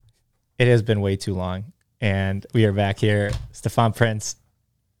It has been way too long, and we are back here. Stefan Prince,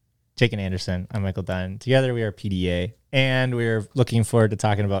 Jake and Anderson. I'm Michael Dunn. Together we are PDA, and we're looking forward to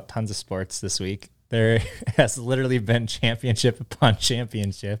talking about tons of sports this week. There has literally been championship upon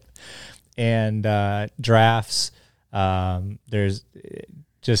championship, and drafts. There's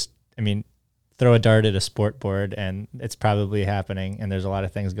just, throw a dart at a sport board, and it's probably happening, and there's a lot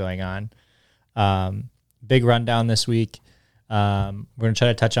of things going on. Big rundown this week. We're going to try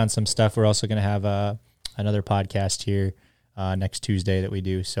to touch on some stuff. We're also going to have another podcast here next Tuesday that we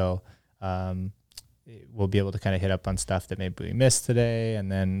do. So we'll be able to kind of hit up on stuff that maybe we missed today. And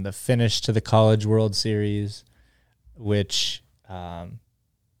then the finish to the College World Series, which, I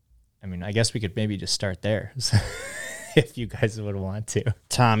guess we could maybe just start there if you guys would want to.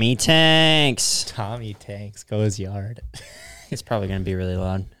 Tommy Tanks goes yard. It's probably going to be really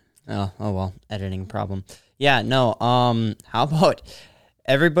loud. Oh well, editing problem. Yeah, no, how about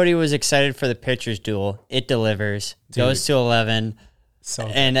everybody was excited for the pitcher's duel. It delivers. Dude. Goes to 11.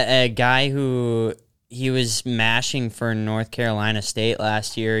 And a guy who he was mashing for North Carolina State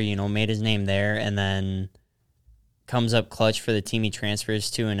last year, made his name there, and then comes up clutch for the team he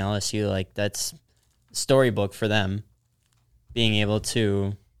transfers to in LSU. Like, that's storybook for them, being able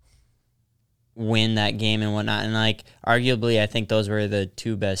to win that game and whatnot. And arguably, I think those were the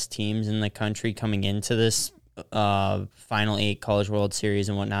two best teams in the country coming into this Final 8 College World Series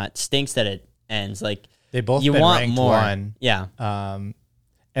and whatnot. Stinks that it ends. They both you been want ranked more. One. Yeah.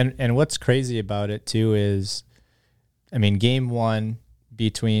 And what's crazy about it too is, game one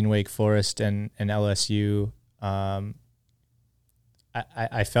between Wake Forest and LSU. I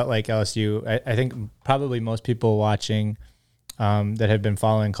felt like LSU. I think probably most people watching that had been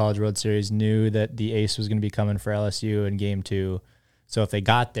following College World Series knew that the ace was going to be coming for LSU in game 2. So if they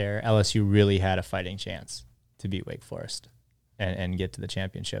got there, LSU really had a fighting chance to beat Wake Forest and get to the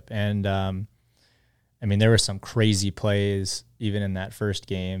championship. And, there were some crazy plays even in that first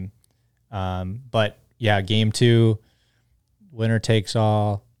game. But yeah, game 2, winner takes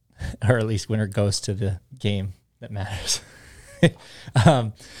all, or at least winner goes to the game that matters.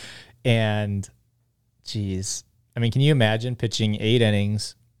 And geez, can you imagine pitching 8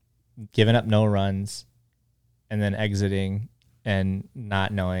 innings, giving up no runs, and then exiting and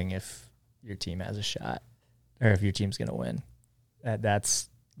not knowing if your team has a shot or if your team's going to win? That's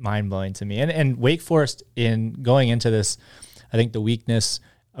mind-blowing to me. And Wake Forest, in going into this, I think the weakness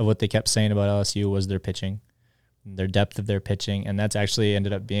of what they kept saying about LSU was their pitching, their depth of their pitching, and that's actually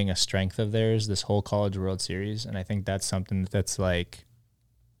ended up being a strength of theirs this whole College World Series. And I think that's something that's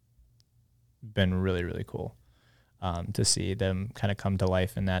been really, really cool. To see them kind of come to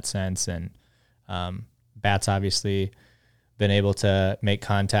life in that sense. And Bats obviously been able to make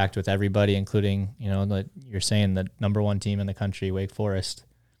contact with everybody, including, you're saying the number 1 team in the country, Wake Forest.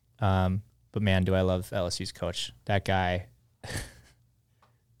 But man, do I love LSU's coach. That guy,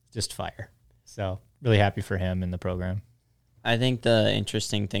 just fire. So really happy for him and the program. I think the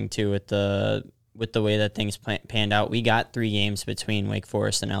interesting thing too with the way that things panned out, we got 3 games between Wake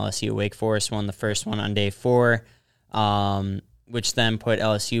Forest and LSU. Wake Forest won the first one on day 4. Which then put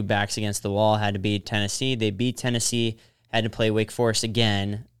LSU backs against the wall, had to beat Tennessee. They beat Tennessee, had to play Wake Forest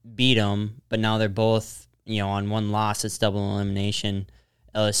again, beat them, but now they're both, on one loss. It's double elimination.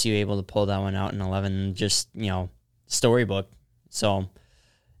 LSU able to pull that one out in 11, just, storybook. So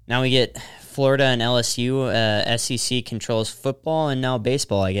now we get Florida and LSU. SEC controls football and now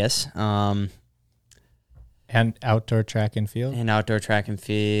baseball, I guess. And outdoor track and field. For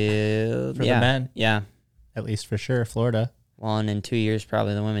the men. Yeah. At least for sure, Florida. Well, and in 2 years,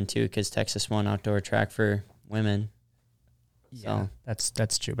 probably the women too, because Texas won outdoor track for women. Yeah, so.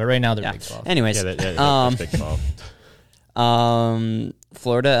 That's true. But right now they're Big 12. Anyways, Big 12. Florida,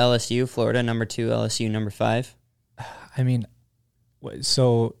 LSU. Florida number 2, LSU number 5.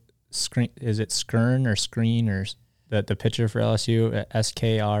 So is it Skern or Screen or the pitcher for LSU?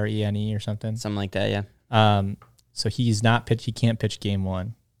 SKRENE or something? Something like that, yeah. So he's not pitch. He can't pitch game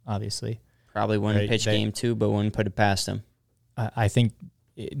 1, obviously. Probably wouldn't pitch game 2, but wouldn't put it past him. I think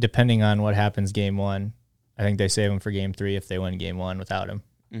depending on what happens game 1, I think they save him for game 3 if they win game 1 without him.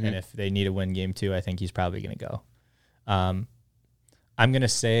 Mm-hmm. And if they need to win game 2, I think he's probably going to go. I'm going to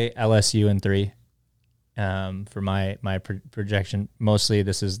say LSU in 3 for my projection. Mostly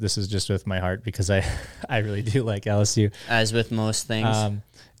this is just with my heart because I really do like LSU. As with most things.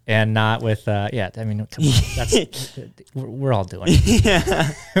 And not with, come on. We're all doing it.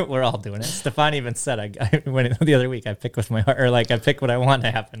 Yeah. We're all doing it. Stefan even said, I went the other week, I pick with my heart, or I pick what I want to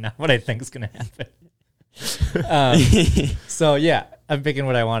happen, not what I think is going to happen. So yeah, I'm picking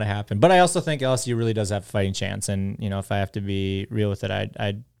what I want to happen, but I also think LSU really does have a fighting chance. And if I have to be real with it,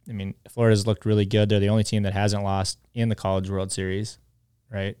 I'd I mean, Florida's looked really good. They're the only team that hasn't lost in the College World Series,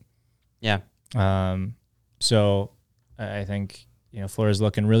 right? Yeah. So I think, Florida's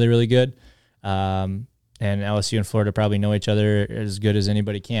looking really, really good. And LSU and Florida probably know each other as good as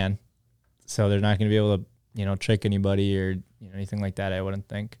anybody can. So they're not going to be able to, trick anybody or anything like that, I wouldn't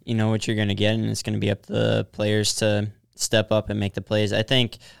think. You know what you're going to get, and it's going to be up to the players to step up and make the plays. I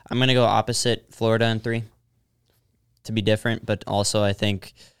think I'm going to go opposite Florida in 3 to be different, but also I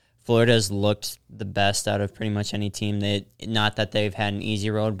think Florida's looked the best out of pretty much any team. Not that they've had an easy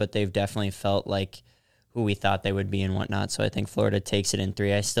road, but they've definitely felt like who we thought they would be and whatnot. So I think Florida takes it in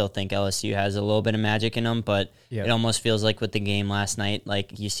 3. I still think LSU has a little bit of magic in them, but It almost feels like with the game last night,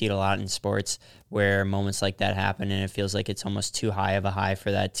 like you see it a lot in sports where moments like that happen, and it feels like it's almost too high of a high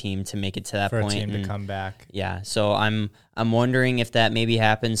for that team to make it to that point. For a team to come back. Yeah, so I'm wondering if that maybe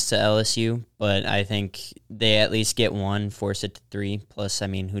happens to LSU, but I think they at least get 1, force it to 3. Plus, I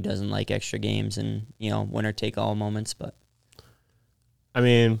mean, who doesn't like extra games and, winner take all moments? But I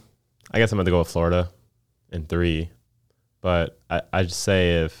mean, I guess I'm going to go with Florida in 3, but I just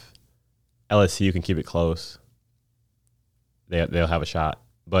say if LSU can keep it close, they'll have a shot.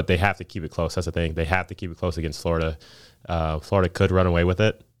 But they have to keep it close. That's the thing. They have to keep it close against Florida. Florida could run away with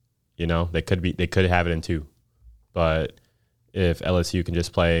it. They could have it in 2. But if LSU can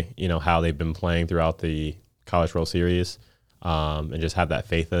just play, how they've been playing throughout the College World Series, and just have that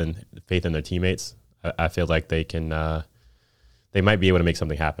faith in their teammates, I feel like they can. They might be able to make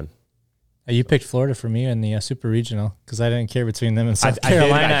something happen. You picked Florida for me in the Super Regional because I didn't care between them and South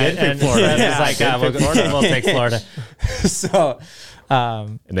Carolina. I did pick Florida. We'll take Florida. So,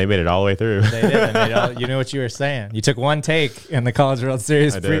 and they made it all the way through. They did. You knew what you were saying. You took one take in the College World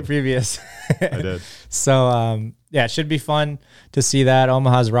Series previous. I did. So, it should be fun to see that.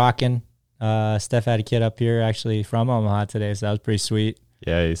 Omaha's rocking. Steph had a kid up here actually from Omaha today, so that was pretty sweet.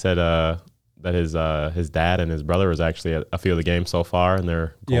 Yeah, he said that his dad and his brother was actually at a few of the games so far, and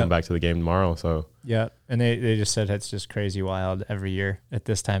they're going back to the game tomorrow. So and they just said it's just crazy wild every year at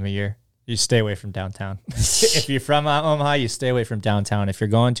this time of year. You stay away from downtown. If you're from Omaha, you stay away from downtown. If you're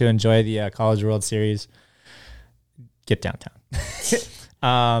going to enjoy the College World Series, get downtown.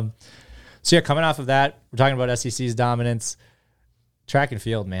 So coming off of that, we're talking about SEC's dominance. Track and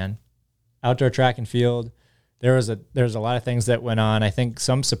field, man, outdoor track and field. There's a lot of things that went on. I think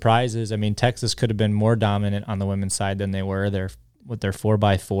some surprises. I mean, Texas could have been more dominant on the women's side than they were. Their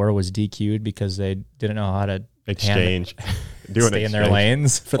 4x4 was DQ'd because they didn't know how to exchange, stay in their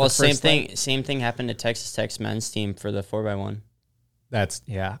lanes. For the same thing happened to Texas Tech's men's team for the 4x1. That's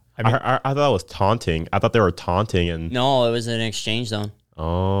I mean, I thought it was taunting. I thought they were taunting, and no, it was an exchange zone.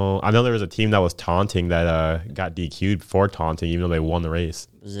 Oh, I know there was a team that was taunting that got DQ'd for taunting, even though they won the race.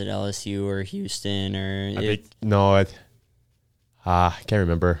 Was it LSU or Houston or? I can't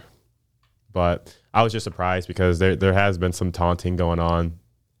remember. But I was just surprised because there has been some taunting going on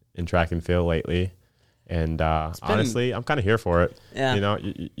in track and field lately, and honestly, I'm kind of here for it. Yeah.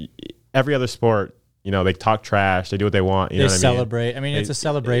 Every other sport, they talk trash, they do what they want. They celebrate. I mean, it's a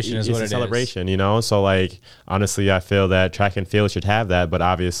celebration, is what it is. It's a celebration, So, honestly, I feel that track and field should have that. But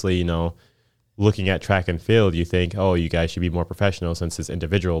obviously, looking at track and field, you think, oh, you guys should be more professional since it's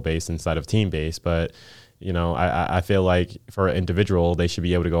individual based instead of team based. But I feel like for an individual, they should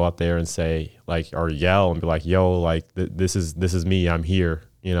be able to go up there and say or yell and be like, yo, this is me, I'm here,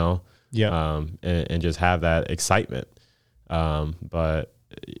 and just have that excitement. But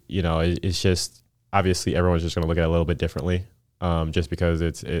it's just. Obviously, everyone's just going to look at it a little bit differently, just because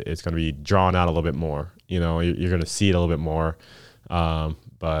it's going to be drawn out a little bit more. You're going to see it a little bit more,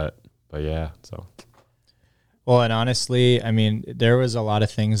 but yeah. So, well, and honestly, I mean, there was a lot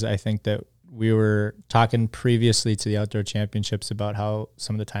of things I think that we were talking previously to the outdoor championships about how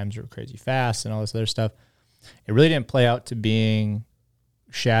some of the times were crazy fast and all this other stuff. It really didn't play out to being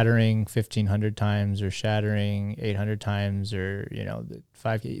shattering 1,500 times or shattering 800 times or, the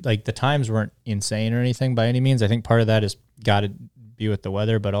 5K. Like the times weren't insane or anything by any means. I think part of that has got to be with the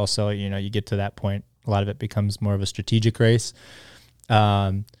weather, but also, you get to that point, a lot of it becomes more of a strategic race.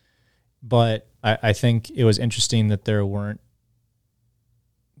 But I think it was interesting that there weren't,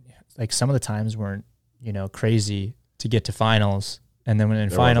 some of the times weren't, crazy to get to finals. And then when in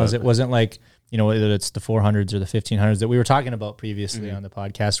finals, it wasn't like, whether it's the 400s or the 1500s that we were talking about previously on the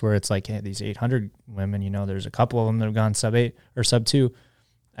podcast, where it's like, hey, these 800 women, there's a couple of them that have gone sub 8 or sub 2.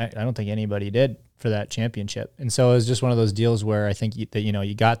 I don't think anybody did for that championship. And so it was just one of those deals where I think that,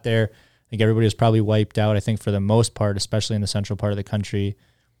 you got there. I think everybody was probably wiped out. I think for the most part, especially in the central part of the country,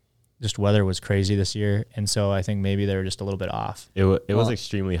 just weather was crazy this year. And so I think maybe they were just a little bit off. It was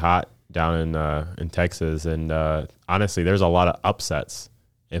extremely hot down in Texas. And honestly, there's a lot of upsets.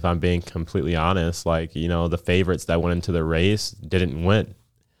 if I'm being completely honest. Like, you know, the favorites that went into the race didn't win.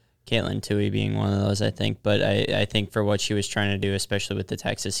 Caitlin Tui being one of those, I think. But I think for what she was trying to do, especially with the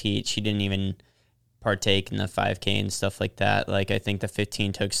Texas heat, she didn't even partake in the 5K and stuff like that. Like, I think the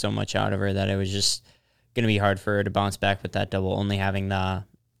 15 took so much out of her that it was just going to be hard for her to bounce back with that double, only having the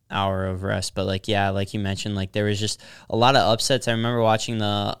hour of rest. But, like, yeah, like you mentioned, like, there was just a lot of upsets. I remember watching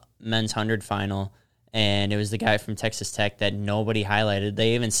the men's 100 final, and it was the guy from Texas Tech that nobody highlighted.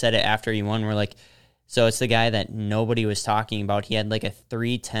 They even said it after he won. We're like, so it's the guy that nobody was talking about. He had like a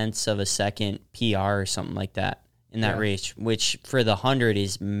 0.3 of a second PR or something like that in that race, which for the 100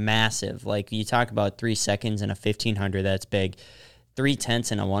 is massive. Like, you talk about 3 seconds in a 1500, that's big.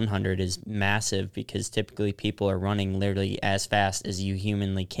 0.3 in a 100 is massive, because typically people are running literally as fast as you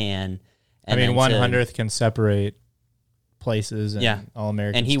humanly can. And I mean, 100th can separate places and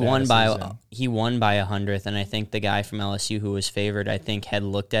All-American. And he won by 100th, and I think the guy from LSU who was favored, I think, had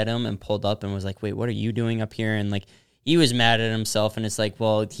looked at him and pulled up and was like, "Wait, what are you doing up here?" And like, he was mad at himself, and it's like,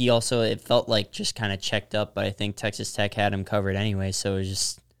 well, he also, it felt like just kind of checked up, but I think Texas Tech had him covered anyway, so it was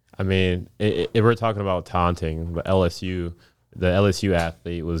just. I mean, if we're talking about taunting, but the LSU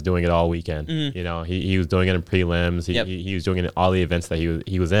athlete was doing it all weekend. Mm-hmm. You know, he was doing it in prelims. He was doing it in all the events that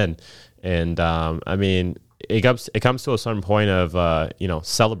he was in, and I mean, it comes to a certain point of you know,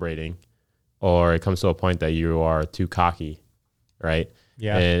 celebrating, or it comes to a point that you are too cocky, right?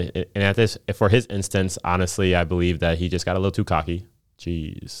 Yeah. And for his instance, honestly, I believe that he just got a little too cocky.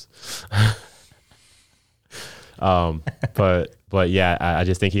 Jeez. But yeah, I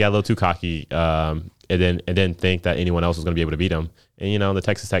just think he got a little too cocky. And didn't think that anyone else was going to be able to beat him. And, you know, the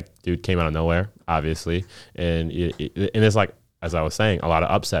Texas Tech dude came out of nowhere, obviously. And it's like, as I was saying, a lot of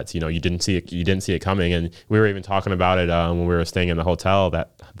upsets. You know, you didn't see it coming. And we were even talking about it when we were staying in the hotel,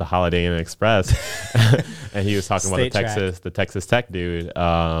 the Holiday Inn Express. And he was talking about the Texas Tech dude.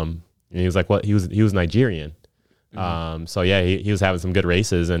 And he was like, what? He was Nigerian. Mm-hmm. So yeah, he was having some good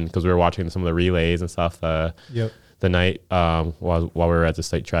races, and because we were watching some of the relays and stuff the night while we were at the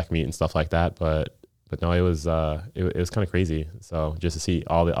state track meet and stuff like that. But no, it was kind of crazy. So just to see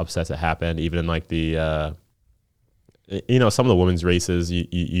all the upsets that happened, even in like the you know, some of the women's races,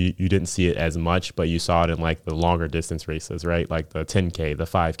 you didn't see it as much, but you saw it in like the longer distance races, right? Like the 10K, the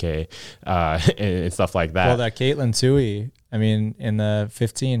 5K, and stuff like that. Well, that Caitlin Tui, I mean, in the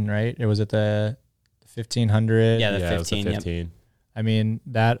 15, right? It was at the 1500. Yeah, the 15. It was the 15. Yep. I mean,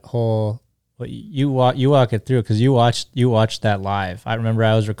 that whole, you walk it through, because you watched that live. I remember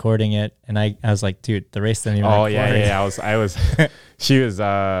I was recording it, and I was like, dude, the race didn't even. Oh yeah. I was.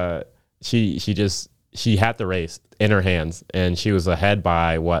 She had the race in her hands, and she was ahead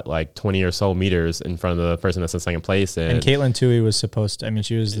by like 20 or so meters in front of the person that's in second place. And Caitlin Tui was supposed to. I mean,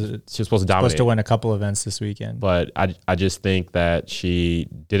 she was supposed to dominate, supposed to win a couple events this weekend. But I just think that she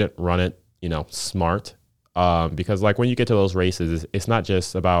didn't run it, you know, smart. Because like when you get to those races, it's not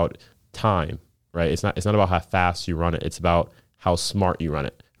just about time, right? It's not about how fast you run it. It's about how smart you run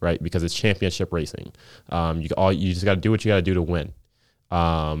it, right? Because it's championship racing. You just got to do what you got to do to win.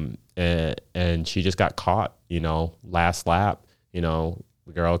 And she just got caught, you know, last lap. You know,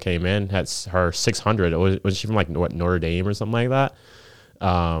 the girl came in, had her 600. Was she from like Notre Dame or something like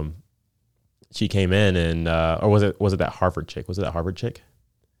that? She came in and or was it that Harvard chick? Was it that Harvard chick?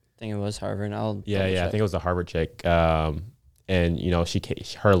 I think it was Harvard. Yeah. I think it was the Harvard chick. And you know,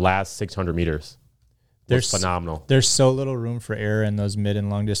 her last 600 meters was phenomenal. There's so little room for error in those mid and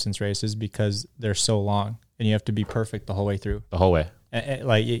long distance races, because they're so long, and you have to be perfect the whole way through. The whole way.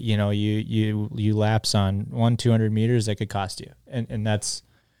 Like, you know, you lapse on 200 meters that could cost you, and that's,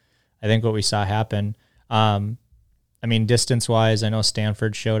 I think, what we saw happen. I mean, distance wise, I know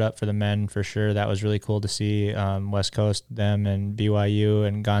Stanford showed up for the men for sure. That was really cool to see. West Coast, them, and BYU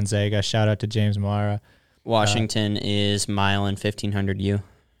and Gonzaga. Shout out to James Mara. Washington is mile and 1500 U.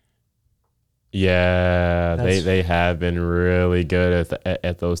 Yeah, they have been really good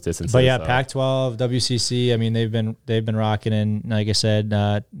at those distances. But yeah, Pac-12, WCC. I mean, they've been rocking. And like I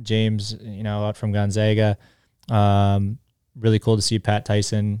said, James, you know, out from Gonzaga. Really cool to see Pat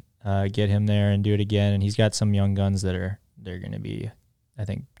Tyson get him there and do it again. And he's got some young guns they're going to be, I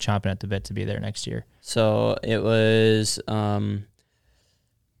think, chomping at the bit to be there next year. So it was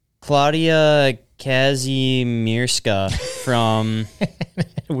Claudia Kazimierska from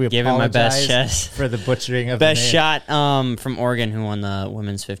giving my best shot for the butchering of best shot from Oregon, who won the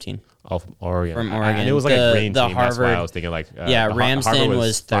women's 15. Oh, from Oregon. From Oregon. It was like a green the team. Harvard, that's why I was thinking like Ramsden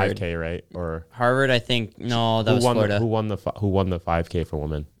was third. 5K, right? Or Harvard, I think. No, that was Florida. Who won the 5K for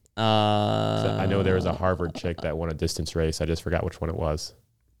women? So I know there was a Harvard chick that won a distance race. I just forgot which one it was.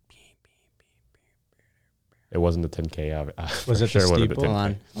 It wasn't the 10K. Was it the steeple? Hold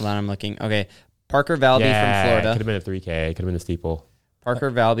on, I'm looking. Okay, Parker Valby from It Florida. could have been a 3K. It could have been a steeple.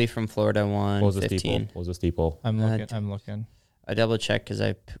 Parker Valby from Florida won What was the 15. steeple? What was the steeple? I'm looking. I double checked because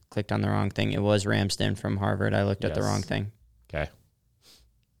I clicked on the wrong thing. It was Ramsden from Harvard. I looked at the Yes. wrong thing. Okay.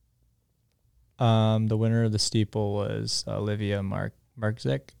 The winner of the steeple was Olivia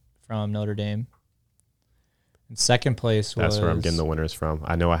Markzik from Notre Dame. And second place was... That's where I'm getting the winners from.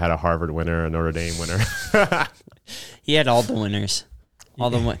 I know I had a Harvard winner, a Notre Dame winner. He had all the winners. All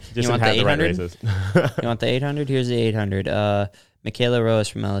the Just you want didn't the have the right 800? races. You want the 800? Here's the 800. Michaela Rose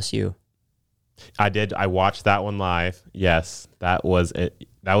from LSU. I did. I watched that one live. Yes, that was it.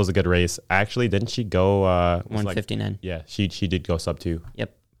 That was a good race. Actually, didn't she go? 159. Yeah, she did go sub 2.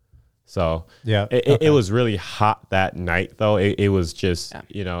 Yep. So Yeah. it was really hot that night, though. It was just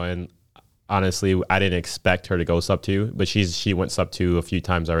Yeah. and honestly, I didn't expect her to go sub 2, but she went sub 2 a few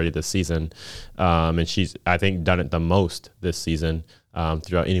times already this season, and she's I think done it the most this season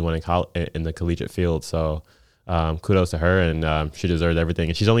throughout anyone in the collegiate field. So kudos to her, and she deserved everything.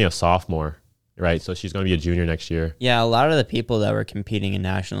 And she's only a sophomore, right? So she's going to be a junior next year. Yeah, a lot of the people that were competing in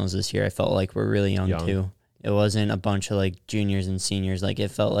nationals this year, I felt like were really young too. It wasn't a bunch of like juniors and seniors. Like it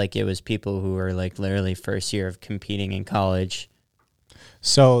felt like it was people who were like literally first year of competing in college.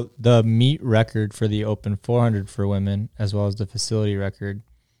 So the meet record for the Open 400 for women, as well as the facility record,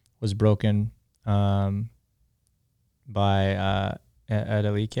 was broken by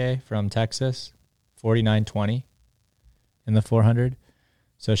Adelike from Texas, 49:20 in the 400.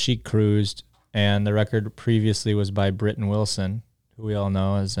 So she cruised, and the record previously was by Britton Wilson, who we all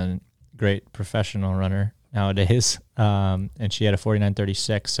know is a great professional runner nowadays, and she had a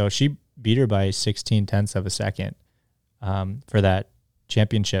 49:36. So she beat her by 16/10 of a second for that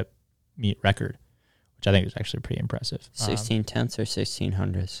championship meet record, which I think is actually pretty impressive. 16/10 or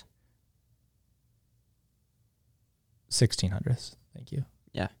 1600s? 1600s. Thank you.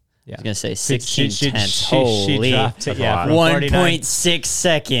 Yeah. Yeah. I was going to say She 16/10. Holy. dropped it. That's a Yeah, lot. from 1.6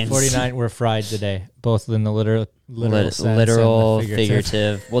 seconds. 49 were fried today, both in the literal sense and the literal, figurative.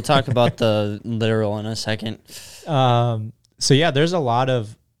 figurative. We'll talk about the literal in a second. So yeah, there was a lot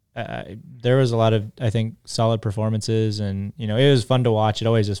of, I think, solid performances, and it was fun to watch. It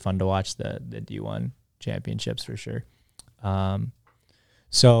always is fun to watch the D1 championships for sure.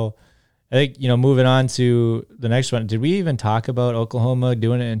 So I think moving on to the next one. Did we even talk about Oklahoma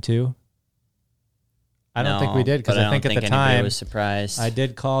doing it in 2? I don't think we did, because I think at the time was surprised. I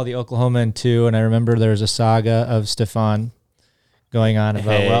did call the Oklahoma in 2, and I remember there was a saga of Stefan going on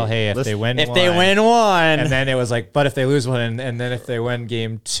about, if they win one, and then it was like, but if they lose one, and then if they win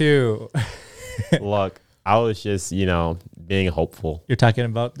game 2. Look, I was just being hopeful. You're talking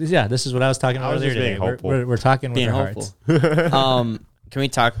about, this is what I was talking about I was earlier just being today. hopeful. We're talking with being our hopeful. hearts. Can we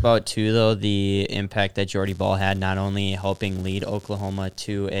talk about too though the impact that Jordy Ball had, not only helping lead Oklahoma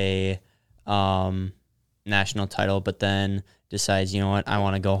to a national title, but then decides, you know what, I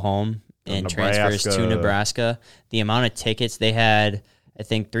want to go home and transfers to Nebraska. The amount of tickets they had, I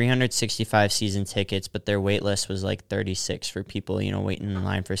think 365 season tickets, but their wait list was like 36 for people, waiting in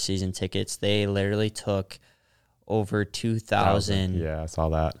line for season tickets. They literally took over 2,000 Yeah, I saw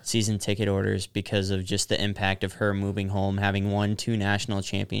that. season ticket orders because of just the impact of her moving home, having won 2 national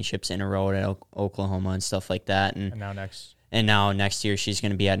championships in a row at Oklahoma and stuff like that. And now next year she's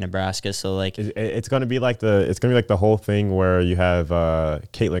going to be at Nebraska. So like it's going to be like the whole thing where you have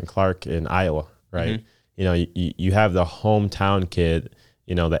Caitlin Clark in Iowa, right? Mm-hmm. You have the hometown kid,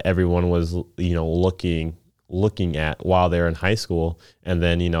 that everyone was looking at while they're in high school, and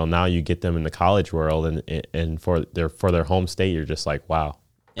then now you get them in the college world, and for their home state, you're just like, wow.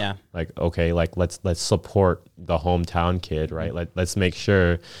 Yeah. Like, okay, like let's support the hometown kid, right? Let's make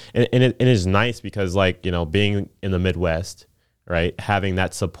sure, and it is nice because being in the Midwest, right, having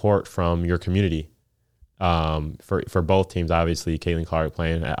that support from your community, for both teams, obviously Caitlin Clark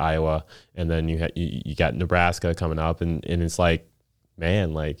playing at Iowa, and then you got Nebraska coming up, and it's like,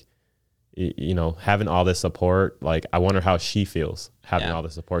 man, like, having all this support, like I wonder how she feels having all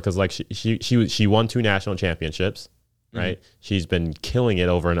this support, because like she won 2 national championships. Right, she's been killing it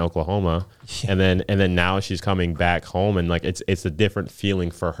over in Oklahoma, and then now she's coming back home, and like it's a different feeling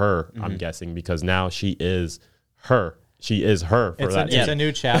for her. I'm guessing because now she is her. She is her. It's a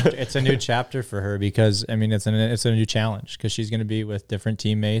new chapter. It's a new chapter for her because it's a new challenge because she's going to be with different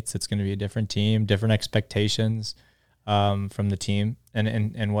teammates. It's going to be a different team, different expectations from the team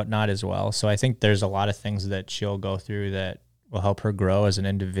and whatnot as well. So I think there's a lot of things that she'll go through that will help her grow as an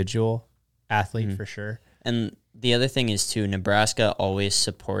individual athlete for sure. And the other thing is too, Nebraska always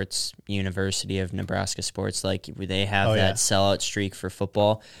supports University of Nebraska sports. Like they have that sellout streak for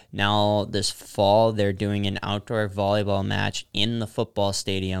football. Now this fall, they're doing an outdoor volleyball match in the football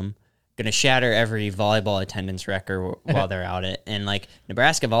stadium. Going to shatter every volleyball attendance record while they're out it. And like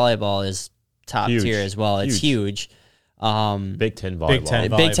Nebraska volleyball is top tier as well. It's huge. Big Ten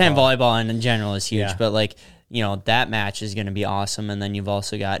volleyball. Big Ten volleyball and in general is huge. But like, you know, that match is going to be awesome. And then you've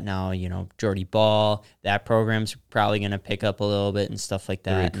also got now, you know, Jordy Ball. That program's probably going to pick up a little bit and stuff like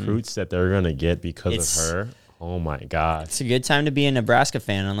that. The recruits that they're going to get because of her. Oh, my God. It's a good time to be a Nebraska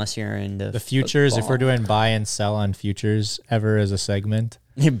fan unless you're into the futures. football. If we're doing buy and sell on futures ever as a segment.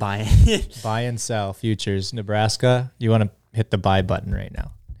 Buy and sell futures. Nebraska, you want to hit the buy button right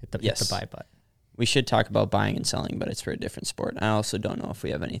now. Hit the buy button. We should talk about buying and selling, but it's for a different sport. I also don't know if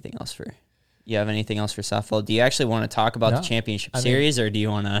we have anything else for... You have anything else for softball? Do you actually want to talk about the championship series, or do you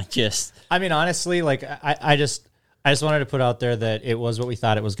want to just... I mean, honestly, like I just wanted to put out there that it was what we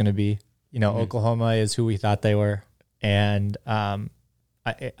thought it was going to be. You know, Oklahoma is who we thought they were. And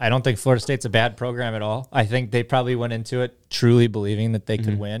I don't think Florida State's a bad program at all. I think they probably went into it truly believing that they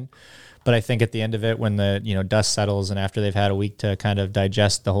could win. But I think at the end of it, when the dust settles and after they've had a week to kind of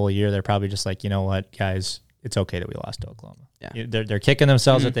digest the whole year, they're probably just like, you know what, guys, it's okay that we lost to Oklahoma. Yeah, they're kicking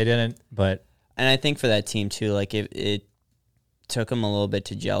themselves that they didn't. But and I think for that team too, like it took them a little bit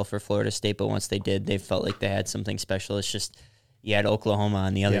to gel for Florida State, but once they did, they felt like they had something special. It's just you had Oklahoma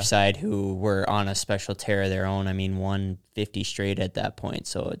on the other side who were on a special tear of their own. I mean, 150 straight at that point.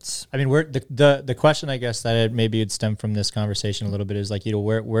 So it's... I mean, the question, I guess, that maybe would stem from this conversation a little bit is like, you know,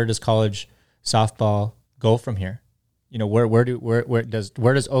 where does college softball go from here? You know, where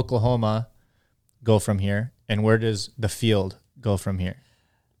does Oklahoma go from here? And where does the field go from here?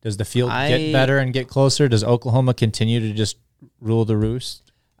 Does the field get better and get closer? Does Oklahoma continue to just rule the roost?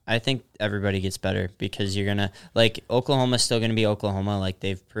 I think everybody gets better because you're going to, like, Oklahoma's still going to be Oklahoma. Like,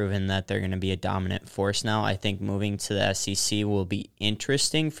 they've proven that they're going to be a dominant force now. I think moving to the SEC will be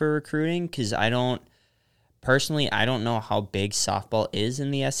interesting for recruiting because I don't know how big softball is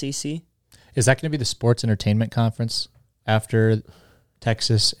in the SEC. Is that going to be the sports entertainment conference after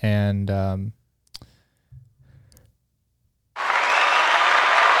Texas and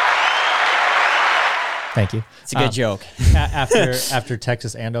Thank you. It's a good joke. after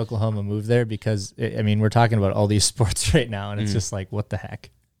Texas and Oklahoma move there, because we're talking about all these sports right now, and it's just like, what the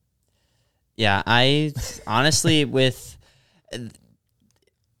heck? Yeah, I honestly with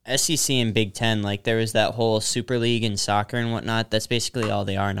SEC and Big Ten, like there was that whole Super League in soccer and whatnot. That's basically all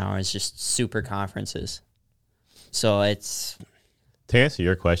they are now is just super conferences. So it's to answer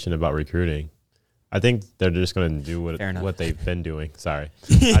your question about recruiting. I think they're just going to do what they've been doing. Sorry,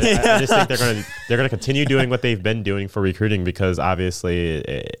 I just think they're going to continue doing what they've been doing for recruiting because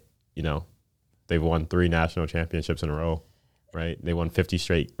obviously, they've won 3 national championships in a row, right? They won 50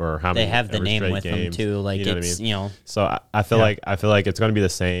 straight or how many? They have the name with games, them too. Like you know it's what I mean? So I feel like it's going to be the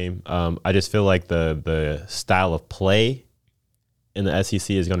same. I just feel like the style of play in the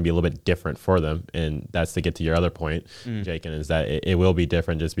SEC is going to be a little bit different for them. And that's to get to your other point, Jakin, is that it will be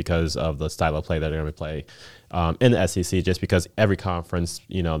different just because of the style of play that they're going to play in the SEC, just because every conference,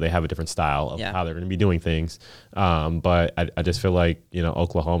 they have a different style of how they're going to be doing things. But I just feel like,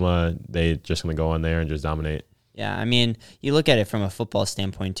 Oklahoma, they're just going to go in there and just dominate. Yeah, I mean, you look at it from a football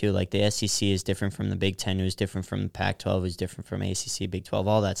standpoint too. Like the SEC is different from the Big Ten, who's different from the Pac-12, who's different from ACC, Big 12,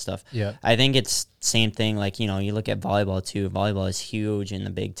 all that stuff. Yeah, I think it's same thing. Like you look at volleyball too. Volleyball is huge in the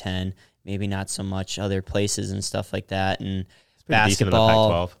Big Ten. Maybe not so much other places and stuff like that. And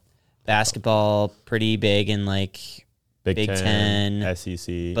basketball pretty big in like Big Ten,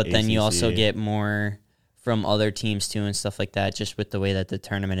 SEC. But then ACC. you also get more from other teams too and stuff like that, just with the way that the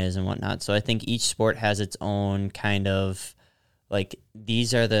tournament is and whatnot. So I think each sport has its own kind of, like,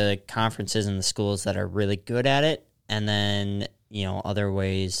 these are the conferences and the schools that are really good at it, and then, other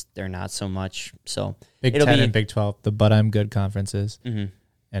ways they're not so much. So Big Ten and Big 12, the But I'm Good conferences,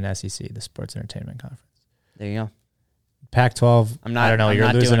 and SEC, the Sports Entertainment Conference. There you go. Pac-12, I don't know,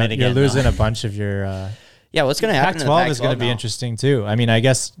 you're losing a bunch of your... yeah, what's going to happen Pac-12 is going to be interesting too. I mean, I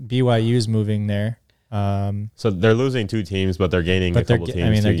guess BYU's moving there. So they're losing 2 teams, but they're gaining a couple teams. I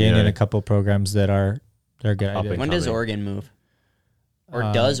mean, they're gaining a couple programs that they're good. When does Oregon move? Or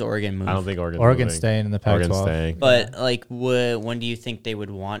does Oregon move? I don't think Oregon's staying in the Pac-12. But like, when do you think they would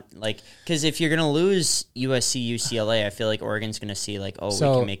want, like, because if you're gonna lose USC, UCLA, I feel like Oregon's gonna see like, we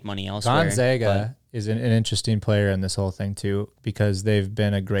can make money elsewhere. Gonzaga is an interesting player in this whole thing too, because they've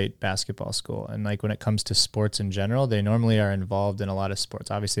been a great basketball school, and like when it comes to sports in general, they normally are involved in a lot of sports.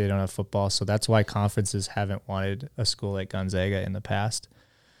 Obviously, they don't have football, so that's why conferences haven't wanted a school like Gonzaga in the past.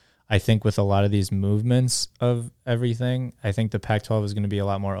 I think with a lot of these movements of everything, I think the Pac-12 is going to be a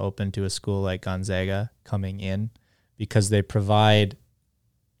lot more open to a school like Gonzaga coming in because they provide.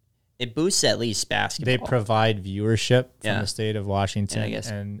 It boosts at least basketball. They provide viewership from the state of Washington and I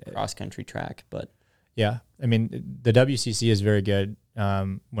guess and cross country track, but yeah, I mean the WCC is very good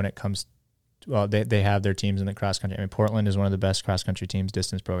when it comes. Well, they have their teams in the cross country. I mean, Portland is one of the best cross country teams,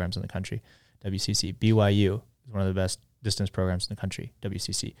 distance programs in the country. WCC. BYU is one of the best distance programs in the country.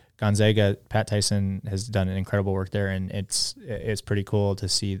 WCC. Gonzaga, Pat Tyson has done an incredible work there, and it's pretty cool to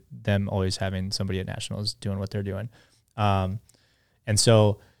see them always having somebody at nationals doing what they're doing. And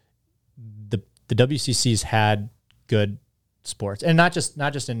so the WCC's had good sports, and not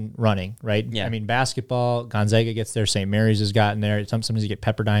just in running, right? Yeah. I mean, basketball, Gonzaga gets there, St. Mary's has gotten there. Sometimes you get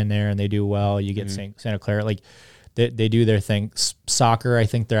Pepperdine there, and they do well. You get Santa Clara, like they do their thing. Soccer, I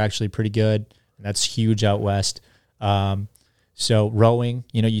think they're actually pretty good. And that's huge out west. So rowing,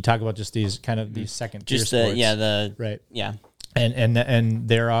 you talk about just these kind of these second tier sports, right, yeah. And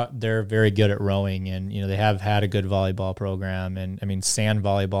they're very good at rowing, and they have had a good volleyball program, and I mean sand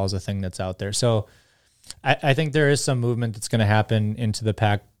volleyball is a thing that's out there. So I think there is some movement that's going to happen into the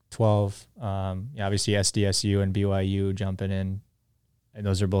Pac-12. Obviously SDSU and BYU jumping in, and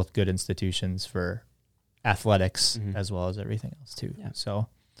those are both good institutions for athletics as well as everything else too. Yeah. So,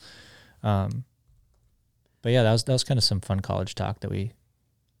 but yeah, that was kind of some fun college talk that we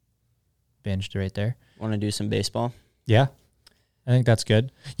binged right there. Want to do some baseball? Yeah. I think that's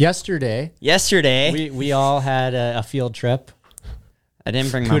good. Yesterday, we all had a field trip. I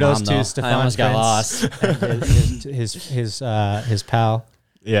didn't bring Kudos my mom, to though. Stefan I almost got Prince lost. and his pal.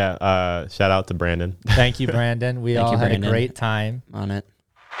 Yeah, shout out to Brandon. Thank you, Brandon. We all had Brandon. a great time. On it.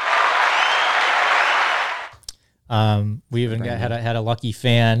 We even had a lucky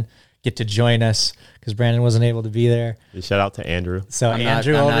fan get to join us because Brandon wasn't able to be there. Shout out to Andrew. So I'm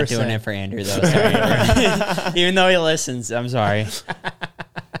Andrew, not doing it for Andrew though. Sorry, Andrew. Even though he listens, I'm sorry.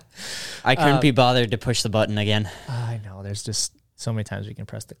 I couldn't be bothered to push the button again. I know. There's just so many times we can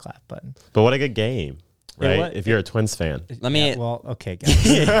press the clap button. But what a good game, right? Yeah, if you're a Twins fan. Let me okay,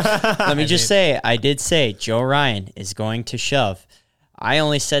 guys. let me just say, I did say Joe Ryan is going to shove. I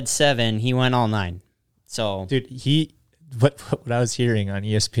only said 7. He went all 9. So, Dude, what I was hearing on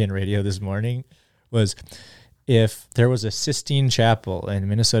ESPN radio this morning was if there was a Sistine Chapel in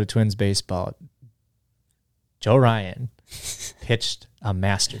Minnesota Twins baseball, Joe Ryan pitched a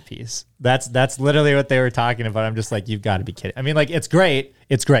masterpiece. That's literally what they were talking about. I'm just like, you've got to be kidding. I mean, like, it's great.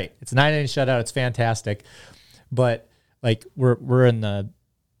 It's great. It's 9-inning shutout. It's fantastic. But like we're in the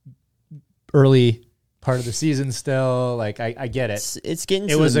early part of the season still. Like I get it. it's getting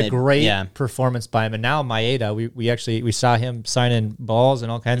to It was the a mid. great Yeah. performance by him. And now Maeda, we saw him signing balls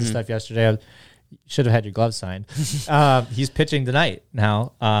and all kinds of stuff yesterday. I should have had your gloves signed. He's pitching tonight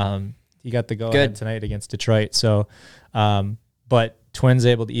now. He got the go ahead tonight against Detroit. So, but Twins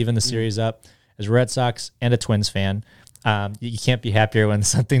able to even the series up. As a Red Sox and a Twins fan, you can't be happier when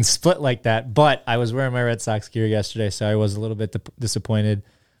something's split like that. But I was wearing my Red Sox gear yesterday, so I was a little bit disappointed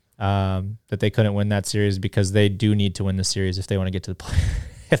that they couldn't win that series because they do need to win the series if they want to get to the play.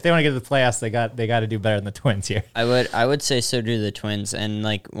 If they want to get to the playoffs, they got to do better than the Twins here. I would say so do the Twins. And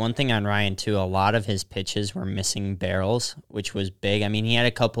like one thing on Ryan too, a lot of his pitches were missing barrels, which was big. I mean, he had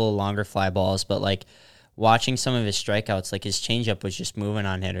a couple of longer fly balls, but like watching some of his strikeouts, like his changeup was just moving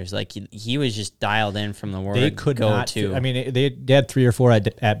on hitters. Like he was just dialed in from the word They could go not. to. I mean, they had 3 or 4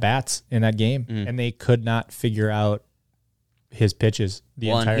 at bats in that game, and they could not figure out his pitches the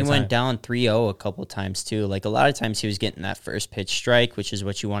entire and he time. went down 3-0 a couple times too. Like a lot of times he was getting that first pitch strike, which is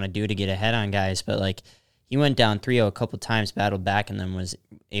what you want to do to get ahead on guys. But like he went down 3-0 a couple times, battled back, and then was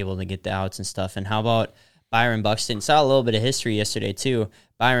able to get the outs and stuff. And how about Byron Buxton? Saw a little bit of history yesterday too.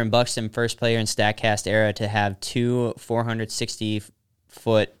 Byron Buxton, first player in StatCast era to have 2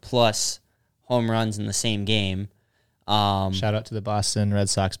 460-foot plus home runs in the same game. Shout out to the Boston Red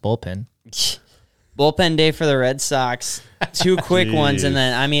Sox bullpen. Bullpen day for the Red Sox. 2 quick ones, and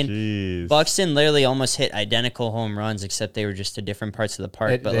then, I mean, Jeez. Buxton literally almost hit identical home runs, except they were just to different parts of the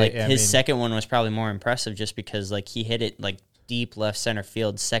park. His second one was probably more impressive just because, like, he hit it, like, deep left center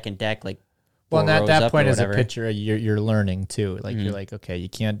field, second deck, like, Well, and at that point, as a whatever. pitcher, you're learning too. Like you're like, okay, you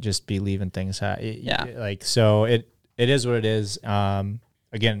can't just be leaving things high. Yeah. Like so, it is what it is.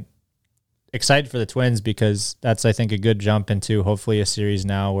 Again, excited for the Twins because that's I think a good jump into hopefully a series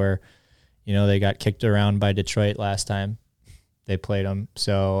now where, they got kicked around by Detroit last time they played them.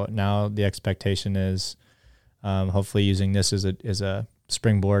 So now the expectation is hopefully using this as a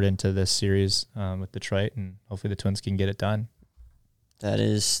springboard into this series with Detroit, and hopefully the Twins can get it done. That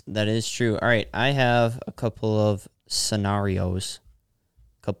is true. All right, I have a couple of scenarios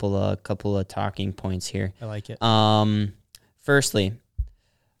couple of talking points here. I like it. Firstly,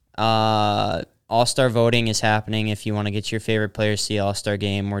 All-Star voting is happening. If you want to get your favorite players to the All-Star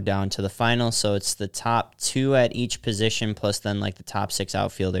game, we're down to the final. So it's the top 2 at each position, plus then like the top 6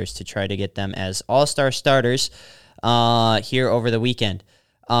 outfielders to try to get them as All-Star starters here over the weekend.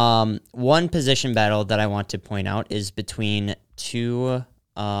 One position battle that I want to point out is between 2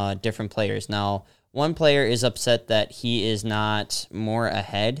 different players. Now, one player is upset that he is not more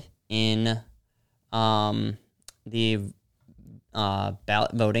ahead in the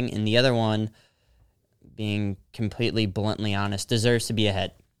ballot voting, and the other one, being completely bluntly honest, deserves to be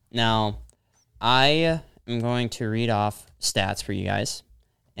ahead. Now, I am going to read off stats for you guys,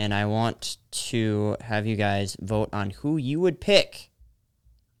 and I want to have you guys vote on who you would pick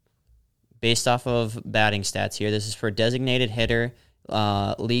based off of batting stats here. This is for designated hitter.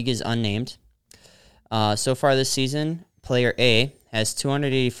 League is unnamed. So far this season, player A has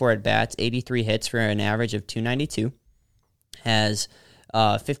 284 at-bats, 83 hits for an average of 292, has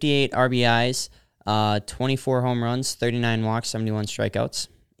 58 RBIs, 24 home runs, 39 walks, 71 strikeouts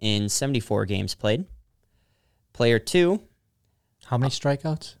in 74 games played. Player 2. How many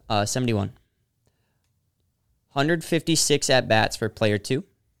strikeouts? 71. 156 at-bats for player 2.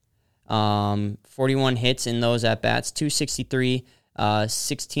 41 hits in those at-bats, 263,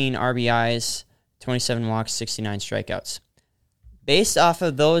 16 RBIs, 27 walks, 69 strikeouts. Based off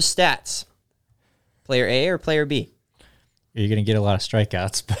of those stats, player A or player B? You're going to get a lot of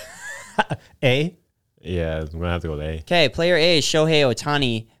strikeouts. A? Yeah, I'm going to have to go with A. Okay, player A is Shohei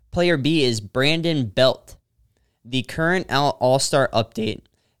Ohtani. Player B is Brandon Belt. The current All-Star update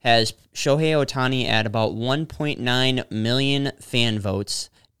has Shohei Ohtani at about 1.9 million fan votes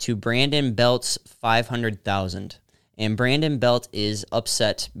to Brandon Belt's 500,000. And Brandon Belt is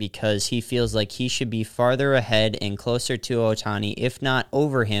upset because he feels like he should be farther ahead and closer to Ohtani, if not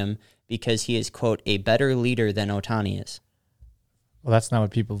over him, because he is, quote, a better leader than Ohtani is. Well, that's not what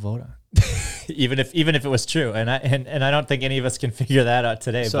people vote on. even if it was true, and I don't think any of us can figure that out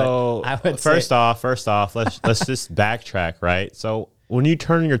today. So but I would first off, let's just backtrack, right? So when you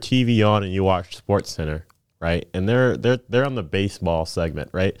turn your TV on and you watch SportsCenter, right, and they're on the baseball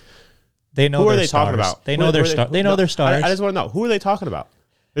segment, right? They know who are their they stars. talking about? They know their stars. They know their stars. I just want to know, who are they talking about?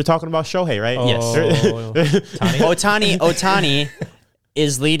 They're talking about Shohei, right? Oh, Ohtani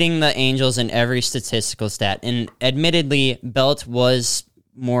is leading the Angels in every statistical stat. And admittedly, Belt was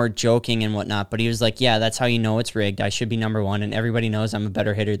more joking and whatnot, but he was like, yeah, that's how you know it's rigged. I should be number 1, and everybody knows I'm a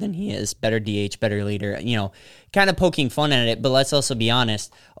better hitter than he is. Better DH, better leader, kind of poking fun at it. But let's also be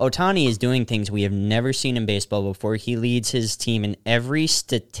honest. Ohtani is doing things we have never seen in baseball before. He leads his team in every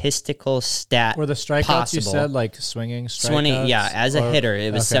statistical stat Were the strikeouts possible. you said, like swinging strikeouts? Yeah, as a hitter,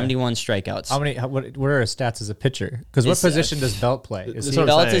 it was okay. 71 strikeouts. How many? What are his stats as a pitcher? Because what position does Belt play?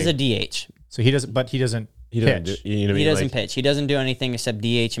 Belt is a DH. So he doesn't. But he doesn't. He doesn't pitch. He doesn't pitch. He doesn't do anything except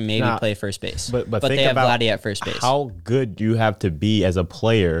DH and maybe play first base. But they think have about Vladdy at first base. How good do you have to be as a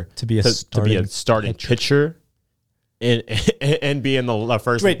player to be a starting pitcher and be in the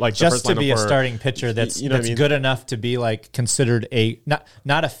first? Wait, like just the to be a starting pitcher that's good enough to be like considered a not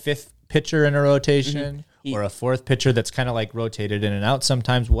a 5th pitcher in a rotation or a 4th pitcher that's kind of like rotated in and out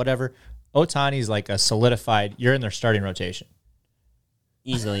sometimes. Whatever. Ohtani's like a solidified. You're in their starting rotation.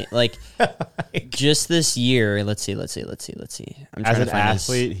 Easily, like just this year. Let's see. I'm trying as to an find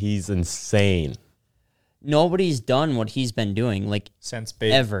athlete, he's insane. Nobody's done what he's been doing, like since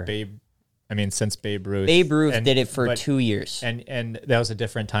ever. Since Babe Ruth. Babe Ruth did it for 2 years, and that was a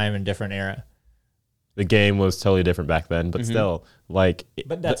different time and different era. The game was totally different back then, but still, like.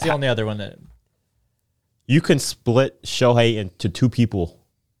 But that's the only other one that you can split Shohei into 2 people,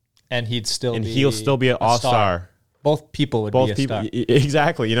 and he'll still be an all-star. Both people would be a star.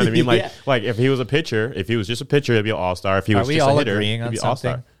 Exactly. You know what I mean? Like, Yeah. like if he was a pitcher, if he was just a pitcher, he'd be an all-star. If he was Are we just all a hitter, agreeing he'd on be something?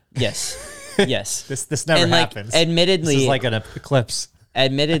 all-star. yes. This never and happens. Admittedly, this is like an eclipse.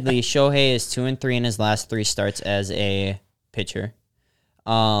 Admittedly, Shohei is 2-3 in his last 3 starts as a pitcher.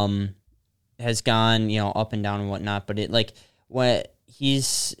 Has gone, up and down and whatnot, but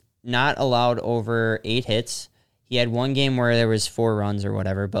he's not allowed over 8 hits. He had one game where there was 4 runs or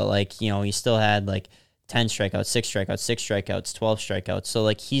whatever, but he still had 10 strikeouts, 6 strikeouts, 6 strikeouts, 12 strikeouts. So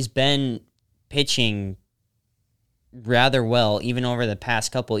he's been pitching rather well even over the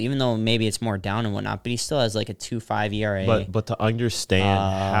past couple, even though maybe it's more down and whatnot, but he still has a 2.5 ERA. But to understand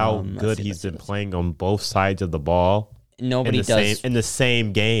how good he's been playing on both sides of the ball, nobody does in the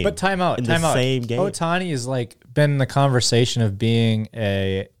same game. But time out. Same game. Ohtani has been in the conversation of being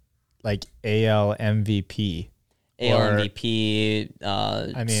a AL MVP. AL MVP,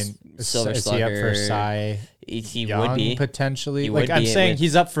 Silver Slugger. Is he up for Cy? He young, would be. potentially. He Like would I'm be saying, with-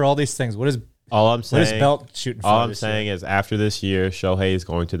 he's up for all these things. What is All I'm Belt shooting for? all I'm this saying year? is after this year, Shohei is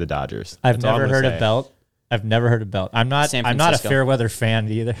going to the Dodgers. I've That's all never I'm heard gonna of say. Belt. I've never heard of Belt. I'm not San a Francisco. fair weather fan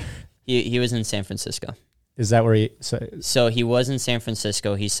either. He was in San Francisco. Is that where he? So he was in San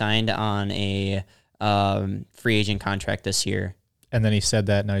Francisco. He signed on a free agent contract this year. And then he said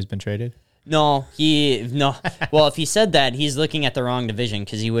that now he's been traded. No. Well, if he said that, he's looking at the wrong division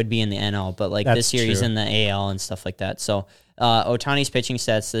because he would be in the NL. But like That's this year, he's true. in the AL and stuff like that. So Ohtani's pitching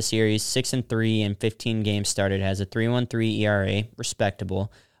stats this year: he's 6-3 in 15 games started. Has a 3.13 ERA,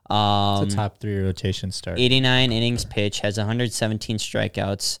 respectable. It's a top 3 rotation start. 89 innings pitched. Has 117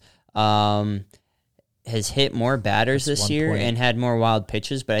 strikeouts. Has hit more batters That's this 1 year point. and had more wild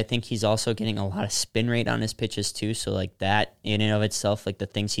pitches, but I think he's also getting a lot of spin rate on his pitches too. So like that in and of itself, like the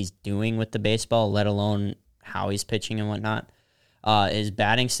things he's doing with the baseball, let alone how he's pitching and whatnot. His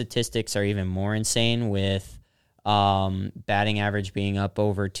batting statistics are even more insane with batting average being up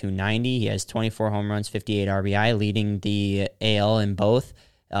over 290. He has 24 home runs, 58 RBI, leading the AL in both.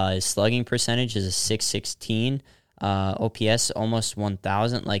 His slugging percentage is a 616. OPS almost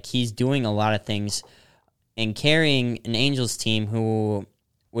 1,000. Like he's doing a lot of things and carrying an Angels team who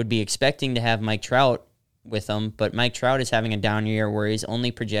would be expecting to have Mike Trout with them, but Mike Trout is having a down year where he's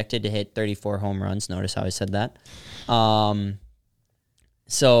only projected to hit 34 home runs. Notice how I said that.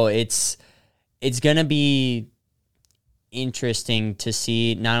 So it's going to be interesting to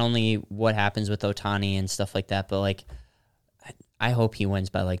see not only what happens with Ohtani and stuff like that, but like I hope he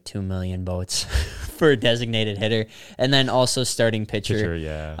wins by like 2 million votes for a designated hitter, and then also starting pitcher.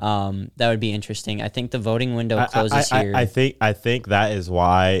 Yeah. That would be interesting. I think the voting window closes here. I think that is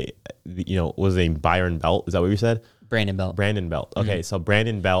why, was it Byron Belt? Is that what you said? Brandon Belt. Brandon Belt. Okay, so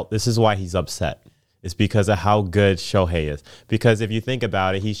Brandon Belt, this is why he's upset. It's because of how good Shohei is. Because if you think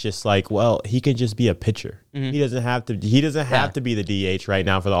about it, he's just like, well, he can just be a pitcher. He doesn't have to. He doesn't have to be the DH right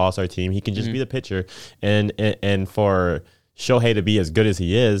now for the All-Star team. He can just be the pitcher. And for Shohei to be as good as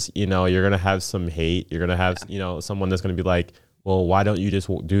he is, you're gonna have some hate. You're gonna have someone that's gonna be like, well, why don't you just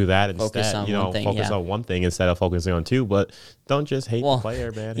do that instead? Focus on one thing, focus yeah. on one thing instead of focusing on two. But don't just hate the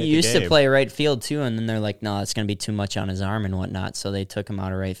player, man. He Hate the used to game. play right field too, and then they're like, no, it's going to be too much on his arm and whatnot. So they took him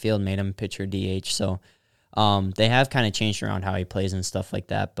out of right field, made him pitcher DH. So they have kind of changed around how he plays and stuff like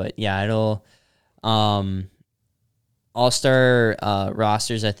that. But yeah, it'll All-Star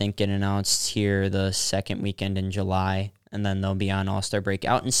rosters, I think, get announced here the second weekend in July, and then they'll be on All-Star break.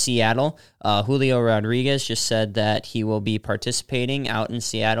 Out in Seattle, Julio Rodriguez just said that he will be participating out in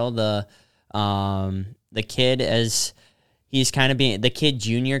Seattle. The kid, as he's kind of being the kid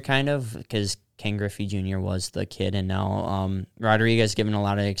junior, kind of, because Ken Griffey Jr. was the kid, and now Rodriguez giving a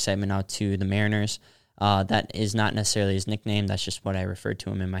lot of excitement out to the Mariners. That is not necessarily his nickname. That's just what I referred to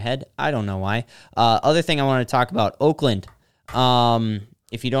him in my head. I don't know why. Other thing I want to talk about, Oakland.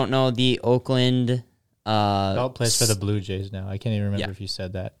 If you don't know, the Oakland... Belt plays for the Blue Jays now. I can't even remember if you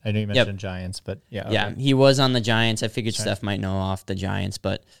said that. I know you mentioned Giants, but yeah. Okay. Yeah, he was on the Giants. I figured Steph might know off the Giants,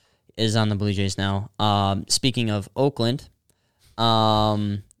 but is on the Blue Jays now. Speaking of Oakland,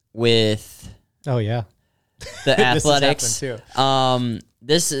 with... Oh, yeah. The Athletics.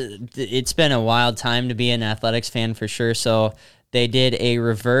 This has happened too. It's been a wild time to be an Athletics fan for sure. So they did a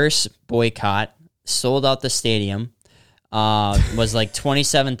reverse boycott, sold out the stadium. Was like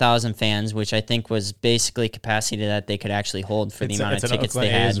 27,000 fans, which I think was basically capacity that they could actually hold for the amount of tickets they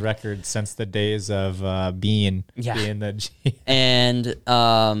had. It's an Oakland A's record since the days of being the G. And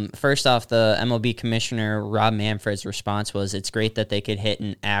first off, the MLB commissioner, Rob Manfred's response was, it's great that they could hit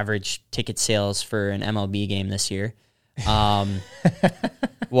an average ticket sales for an MLB game this year.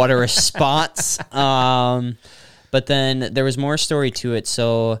 What a response. But then there was more story to it.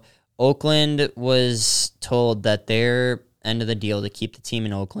 So Oakland was told that their end of the deal to keep the team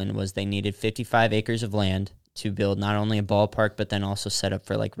in Oakland was they needed 55 acres of land to build not only a ballpark, but then also set up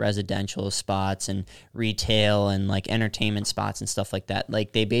for like residential spots and retail and like entertainment spots and stuff like that.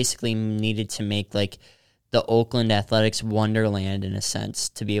 Like they basically needed to make like the Oakland Athletics wonderland in a sense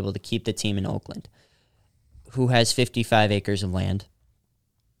to be able to keep the team in Oakland. Who has 55 acres of land?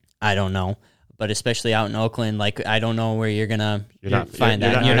 I don't know. But especially out in Oakland, like I don't know where you're gonna find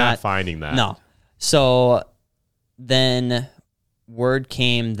that. You're not finding that. No. So then word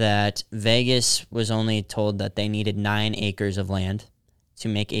came that Vegas was only told that they needed 9 acres of land to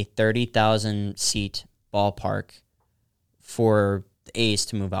make a 30,000 seat ballpark for the A's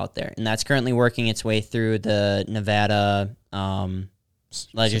to move out there, and that's currently working its way through the Nevada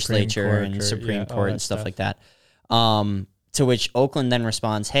legislature and Supreme Court and stuff like that. To which Oakland then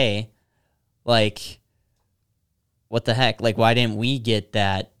responds, "Hey, like, what the heck? Like, why didn't we get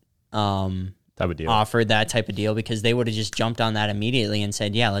that Type of deal. offered that type of deal, because they would have just jumped on that immediately and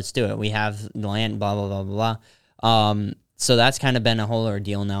said, yeah, let's do it. We have the land, blah, blah, blah, blah, blah. So that's kind of been a whole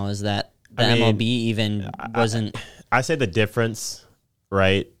ordeal now, is that the MLB even wasn't. I say the difference,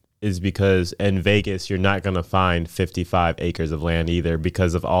 right, is because in Vegas, you're not going to find 55 acres of land either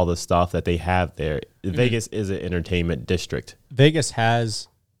because of all the stuff that they have there. Vegas is an entertainment district. Vegas has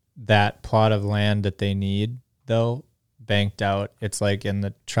that plot of land that they need, though, banked out. It's like in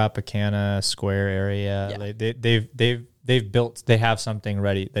the Tropicana Square area. Yeah. They have something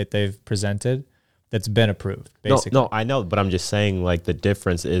ready that they've presented that's been approved, basically. No, I know, but I'm just saying, like, the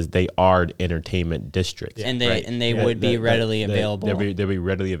difference is they are an entertainment district. And they would be readily available. They'll be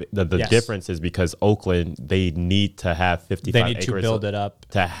readily available. The Yes. difference is because Oakland, they need to have 55 They need acres to build it up.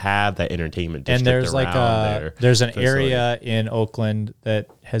 to have that entertainment district. And there's like there's an facility. area in Oakland that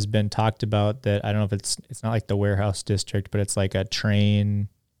has been talked about that I don't know if it's not like the warehouse district, but it's like a train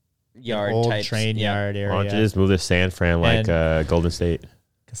Yard old types, train yeah. yard area. Why don't you just move to San Fran like Golden State?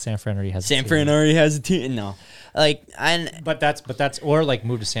 Because San Fran already has a San team. Fran already has a team. No, like, and But that's or like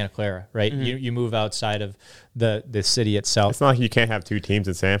move to Santa Clara, right? Mm-hmm. You move outside of the city itself. It's not like you can't have 2 teams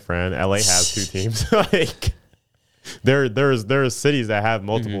in San Fran. LA has 2 teams. Like there's cities that have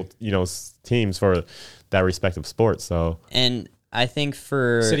multiple teams for that respective sport. So and I think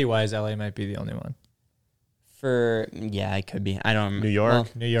for City-wise, LA might be the only one. yeah, it could be. I don't. New York? well,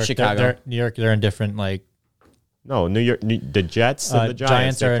 New York, Chicago. New York, they're in different like no, the Jets and the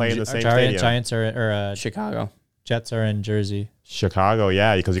Giants they play in the same stadium. Giants are Chicago. Jets are in Jersey. Chicago,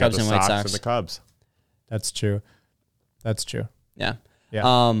 yeah, because you got Cubs the and White Sox Sox. and the Cubs. That's true. That's true. Yeah. Yeah.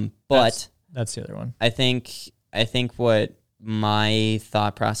 But That's the other one. I think what my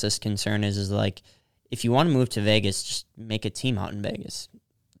thought process concern is like, if you want to move to Vegas, just make a team out in Vegas.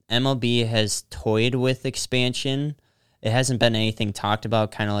 MLB has toyed with expansion. It hasn't been anything talked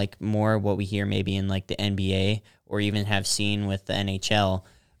about, kind of like more what we hear maybe in like the NBA or even have seen with the NHL.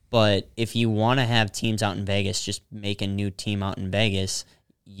 But if you want to have teams out in Vegas, just make a new team out in Vegas.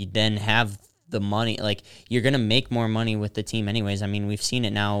 You then have the money. Like, you're going to make more money with the team anyways. I mean, we've seen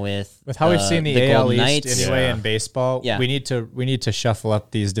it now with how we've seen the AL Golden East Knights. anyway Yeah. in baseball. Yeah. We need to shuffle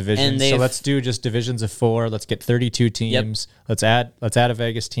up these divisions. And So they've- let's do just divisions of 4. Let's get 32 teams. Let's add a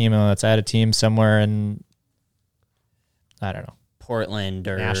Vegas team and let's add a team somewhere in I don't know. Portland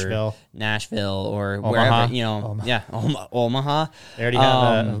or Nashville. or Omaha. wherever, Omaha. yeah, Omaha. They already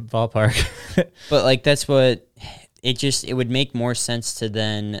have a ballpark. But like, that's what it would make more sense to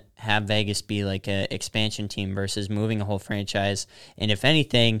then have Vegas be like a expansion team versus moving a whole franchise. And if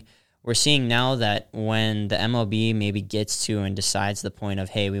anything, we're seeing now that when the MLB maybe gets to and decides the point of,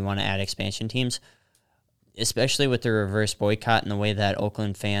 hey, we want to add expansion teams, especially with the reverse boycott and the way that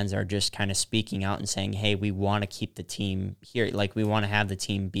Oakland fans are just kind of speaking out and saying, hey, we want to keep the team here. Like, we want to have the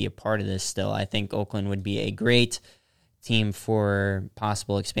team be a part of this still. I think Oakland would be a great team for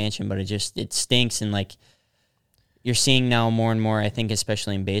possible expansion, but it stinks. And like, you're seeing now more and more, I think,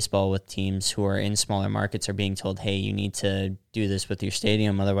 especially in baseball, with teams who are in smaller markets are being told, hey, you need to do this with your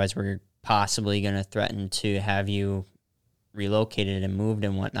stadium. Otherwise, we're possibly going to threaten to have you relocated and moved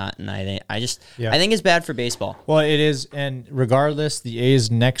and whatnot. And I think it's bad for baseball. Well, it is, and regardless, the A's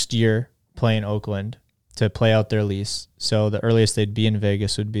next year play in Oakland to play out their lease. So the earliest they'd be in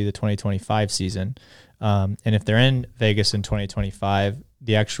Vegas would be the 2025 season. And if they're in Vegas in 2025,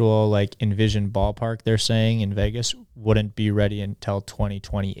 the actual like envisioned ballpark they're saying in Vegas wouldn't be ready until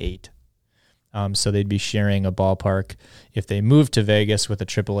 2028. So they'd be sharing a ballpark if they move to Vegas with a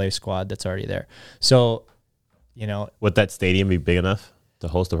AAA squad that's already there. So, Would that stadium be big enough to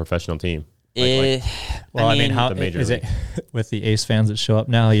host a professional team? how the major is it with the Ace fans that show up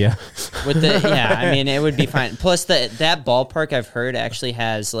now? Yeah. It would be fine. Plus, that ballpark, I've heard, actually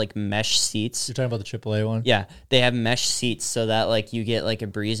has like mesh seats. You're talking about the AAA one? Yeah, they have mesh seats so that like you get like a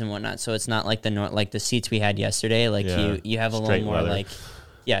breeze and whatnot. So it's not like the seats we had yesterday. Like you have a Straight little more leather. like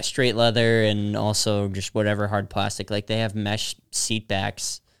straight leather and also just whatever hard plastic. Like, they have mesh seat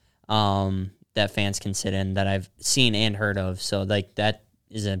backs that fans can sit in that I've seen and heard of. So like, that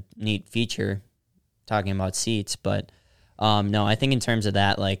is a neat feature, talking about seats. But no, I think in terms of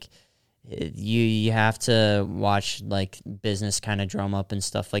that, like, you have to watch like business kind of drum up and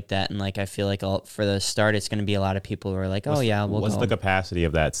stuff like that. And like, I feel like for the start, it's going to be a lot of people who are like, What's go. the capacity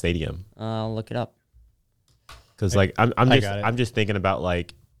of that stadium? I'll look it up. Because like I'm just thinking about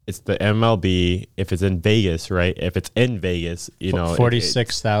like, it's the MLB. If it's in Vegas, right? If it's in Vegas,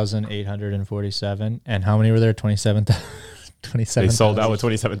 46,847. And how many were there? 27,000. they sold out with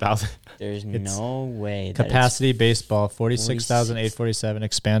 27,000. There's no way. Capacity baseball 46,847,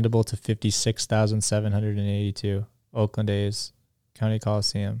 expandable to 56,782. Oakland A's, County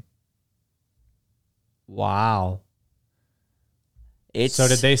Coliseum. Wow. It's So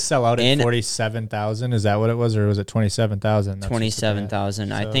did they sell out at 47,000? Is that what it was, or was it 27,000?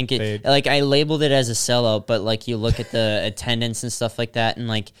 27,000. I So think they- I labeled it as a sellout, but like you look at the attendance and stuff like that, and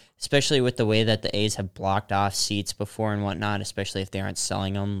like especially with the way that the A's have blocked off seats before and whatnot, especially if they aren't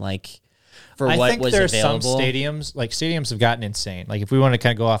selling them like for I what think was there's available. some stadiums have gotten insane. Like if we want to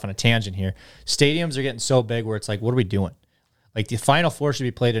kind of go off on a tangent here, stadiums are getting so big where it's like, what are we doing? Like the Final Four should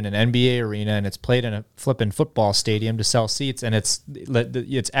be played in an NBA arena, and it's played in a flipping football stadium to sell seats, and it's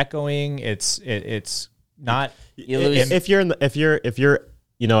echoing. It's not. You lose- If you're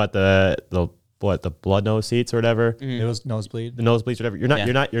at the blood nose seats or whatever, It was nosebleed. the nosebleeds or whatever,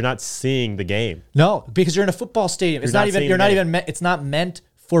 you're not seeing the game. No, because you're in a football stadium. It's You're not not even. seeing You're the not game. even. It's not meant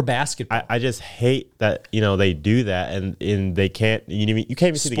for basketball. I just hate that they do that and they can't you can't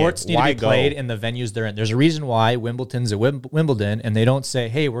even see the game. Sports need to be played in the venues they're in. There's a reason why Wimbledon's at Wimbledon, and they don't say,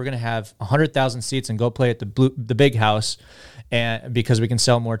 "Hey, we're going to have 100,000 seats and go play at the big house," and because we can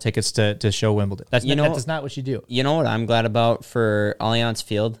sell more tickets to show Wimbledon. That's not what you do. You know what I'm glad about for Allianz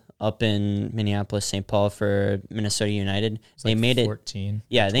Field up in Minneapolis, St. Paul for Minnesota United. They made it 14.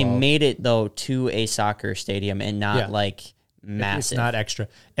 Yeah, 12. they made it though to a soccer stadium and not Yeah. like massive. It's not extra,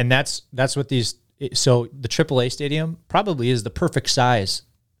 and that's what these. So the AAA stadium probably is the perfect size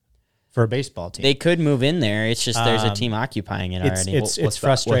for a baseball team. They could move in there. It's just there's a team occupying it already. It's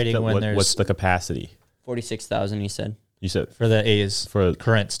frustrating when there's what's the capacity? 46,000. You said. You said for the A's for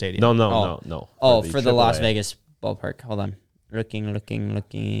current stadium. No. Oh, for the Las AAA. Vegas ballpark. Hold on.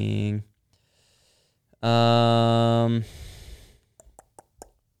 Looking.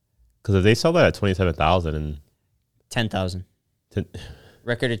 Because if they sell that at 27,000 and 10,000.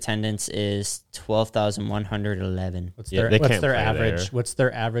 Record attendance is 12,111. What's Yeah, their, they what's can't their play average? there. What's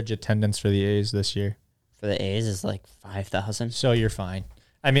their average attendance for the A's this year? For the A's is like 5,000. So you're fine.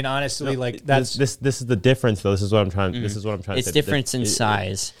 I mean, honestly, like that's this is the difference though. This is what I'm trying. This is what I'm trying. It's to say. difference in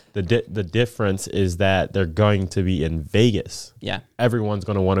size. The difference is that they're going to be in Vegas. Yeah. Everyone's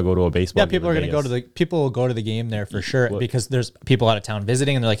going to want to go to a baseball. yeah. game People in are going to go Vegas. to people will go to the game there for sure because there's people out of town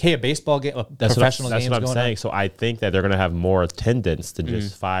visiting and they're like, hey, a baseball game, That's professional what game's I'm going saying. on. So I think that they're going to have more attendance than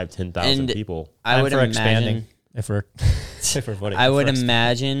just 5,000-10,000 And people. I Time would for imagine. expanding if we're if we're voting I would first.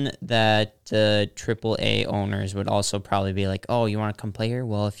 imagine that the AAA owners would also probably be like, "Oh, you want to come play here?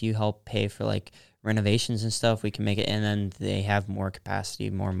 Well, if you help pay for like renovations and stuff, we can make it." And then they have more capacity,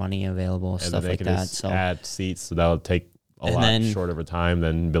 more money available, And stuff then they like can that. just So, add seats, so that'll take a And lot then- shorter of a time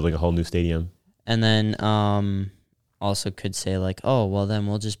than building a whole new stadium. and then also could say like, "Oh, well, then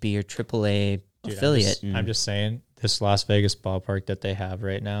we'll just be your AAA Dude, affiliate." I'm just saying this Las Vegas ballpark that they have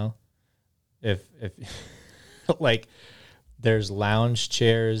right now. If like there's lounge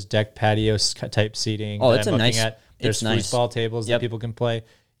chairs, deck patio type seating. Oh, that it's I'm a looking nice- at. There's it's nice. foosball tables Yep. that people can play.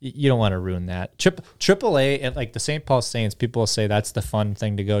 You don't want to ruin that. AAA and like the St. Paul Saints, people will say that's the fun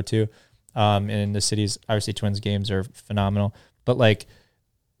thing to go to. And the city's obviously Twins games are phenomenal, but like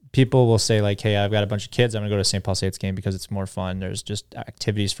people will say like, hey, I've got a bunch of kids. I'm gonna go to a St. Paul Saints game because it's more fun. There's just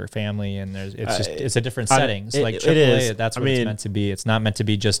activities for family, and it's a different setting. It's like it AAA. is. That's what it's meant to be. It's not meant to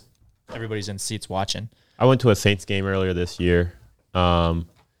be just everybody's in seats watching. I went to a Saints game earlier this year.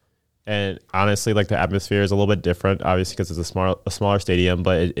 And honestly, like the atmosphere is a little bit different, obviously, because it's a smaller stadium,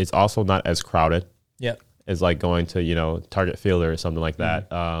 but it's also not as crowded Yep. as like going to, Target Field or something like that.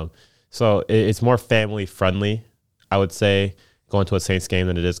 So it's more family friendly, I would say, going to a Saints game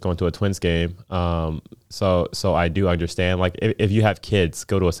than it is going to a Twins game. So I do understand, like if you have kids,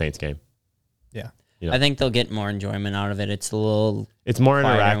 go to a Saints game. Yeah. I think they'll get more enjoyment out of it. It's a little. It's more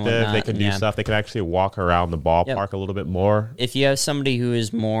Quieter and interactive. They whatnot, can do yeah. stuff. They can actually walk around the ballpark a little bit more. If you have somebody who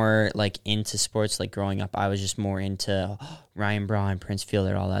is more like into sports, like growing up, I was just more into Ryan Braun, Prince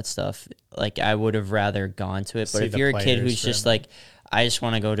Fielder, all that stuff. Like I would have rather gone to it. But See if the you're a kid players who's for just a like, I just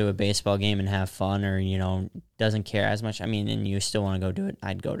want to go to a baseball game and have fun, or doesn't care as much. I mean, and you still want to go do it,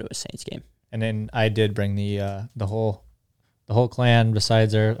 I'd go to a Saints game. And then I did bring the whole clan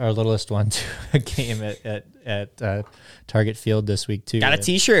besides our littlest one to a game at Target Field this week too. Got a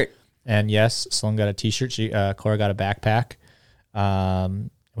T-shirt. And yes, Sloan got a T-shirt. Cora got a backpack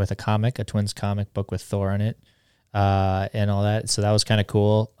with a Twins comic book with Thor in it, and all that. So that was kind of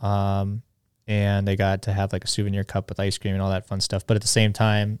cool. And they got to have like a souvenir cup with ice cream and all that fun stuff. But at the same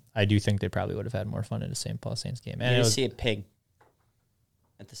time, I do think they probably would have had more fun at a St. Paul Saints game. And You it was, see a pig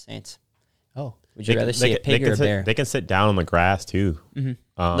at the Saints. oh, Would you rather see a pig or a bear? They can sit down on the grass too.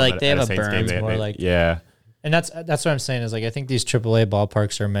 Like, they have a Saints berm. game, More like- yeah. and that's what I'm saying is like I think these AAA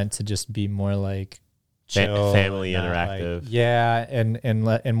ballparks are meant to just be more like chill, family and not, interactive. like, yeah,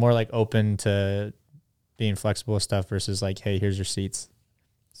 and more like open to being flexible with stuff versus like, hey, here's your seats.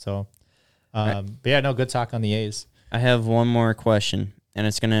 So But yeah, no, good talk on the A's. I have one more question, and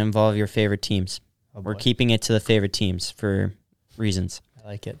it's going to involve your favorite teams. We're keeping it to the favorite teams for reasons. I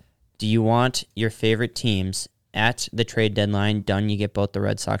like it. Do you want your favorite teams at the trade deadline done? You get both the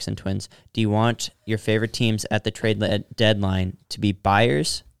Red Sox and Twins. Do you want your favorite teams at the trade deadline to be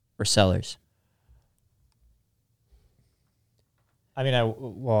buyers or sellers? I mean, I'd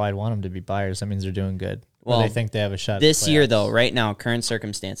want them to be buyers. That means they're doing good. Well, they think they have a shot. This year, though, right now, current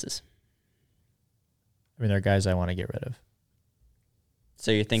circumstances. I mean, they're guys I want to get rid of.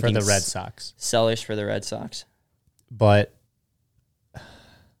 So you're thinking for the Red Sox. Sellers for the Red Sox. But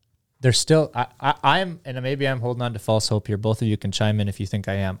they're still, I'm, and maybe I'm holding on to false hope here. Both of you can chime in if you think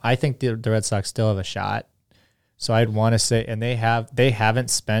I am. I think the Red Sox still have a shot. So I'd want to say, and they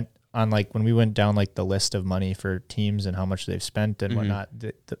haven't spent on, like, when we went down like the list of money for teams and how much they've spent and whatnot,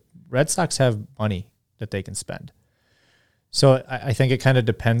 the Red Sox have money that they can spend. So I think it kind of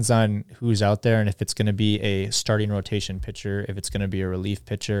depends on who's out there and if it's going to be a starting rotation pitcher, if it's going to be a relief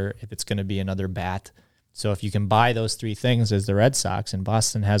pitcher, if it's going to be another bat. So if you can buy those three things as the Red Sox, and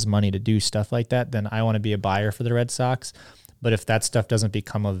Boston has money to do stuff like that, then I want to be a buyer for the Red Sox. But if that stuff doesn't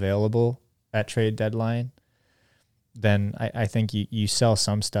become available at trade deadline, then I think you sell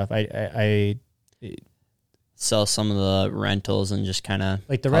some stuff. I sell some of the rentals and just kind of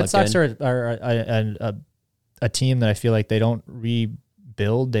like the Red Sox are a team that I feel like they don't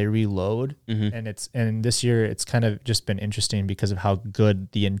rebuild, they reload. And this year it's kind of just been interesting because of how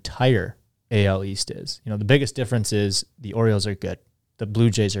good the entire AL East is. You know, the biggest difference is the Orioles are good, the Blue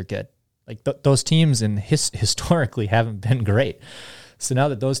Jays are good. Like those teams historically haven't been great. So now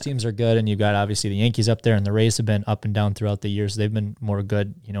that those teams are good, and you've got obviously the Yankees up there, and the Rays have been up and down throughout the years. They've been more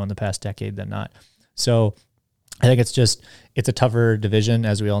good, you know, in the past decade than not. So I think it's a tougher division.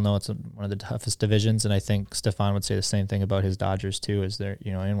 As we all know, it's one of the toughest divisions. And I think Stefan would say the same thing about his Dodgers too, is they're,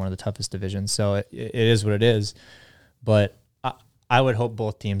 you know, in one of the toughest divisions. So it is what it is. But I would hope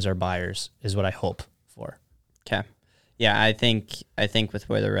both teams are buyers is what I hope for. Okay. Yeah. I think with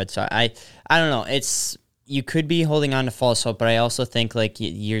where the Red Sox, I don't know. You could be holding on to false hope, but I also think like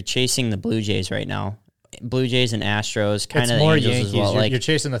you're chasing the Blue Jays right now. Blue Jays and Astros, kind of more Angels Yankees. as well. You're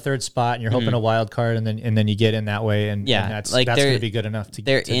chasing the third spot, and you're hoping a wild card, and then you get in that way, and that's going to be good enough to.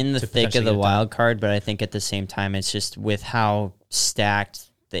 They're in the thick of the wild card, but I think at the same time, it's just with how stacked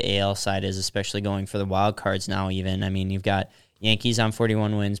the AL side is, especially going for the wild cards now. Even, I mean, you've got Yankees on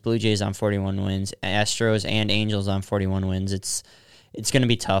 41 wins, Blue Jays on 41 wins, Astros and Angels on 41 wins. It's going to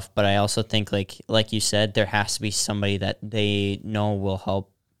be tough, but I also think like you said, there has to be somebody that they know will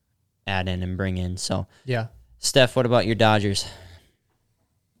help add in and bring in. So yeah, Steph, what about your Dodgers?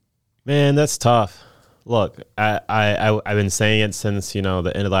 Man, that's tough. Look, I've been saying it since, you know,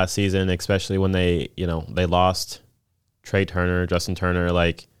 the end of last season, especially when they lost Trey Turner, Justin Turner.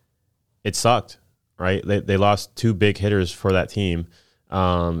 Like, it sucked, right? They lost two big hitters for that team.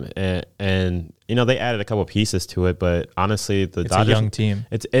 And you know, they added a couple pieces to it, but honestly, the Dodgers, a young team.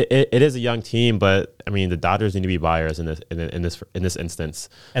 It is a young team, but I mean, the Dodgers need to be buyers in this instance.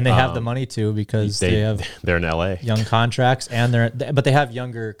 And they have the money too, because they're in LA, young contracts, and but they have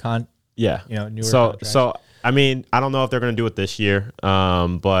younger newer contracts. So I mean, I don't know if they're going to do it this year,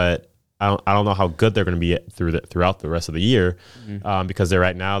 but I don't know how good they're going to be throughout the rest of the year, because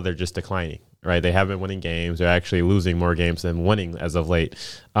they're just declining. Right, they haven't been winning games. They're actually losing more games than winning as of late.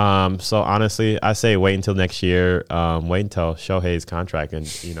 So honestly, I say wait until next year. Wait until Shohei's contract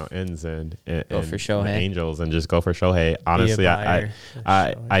ends and go for Shohei. The Angels, and just go for Shohei. Honestly,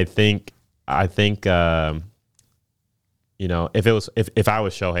 I think you know, if I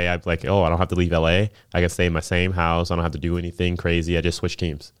was Shohei, I'd be like, oh, I don't have to leave LA. I can stay in my same house. I don't have to do anything crazy. I just switch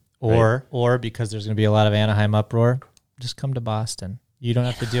teams. Or because there's going to be a lot of Anaheim uproar, just come to Boston. You don't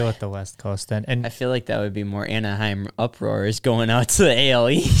have to deal with the West Coast then. And I feel like that would be more Anaheim uproar is going out to the AL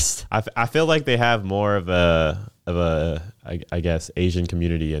East. I feel like they have more of a I guess Asian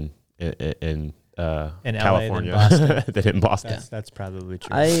community in California than in Boston. That's probably true.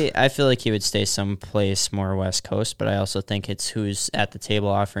 I feel like he would stay someplace more West Coast, but I also think it's who's at the table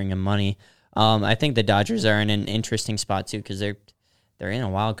offering him money. I think the Dodgers are in an interesting spot too, because they're in a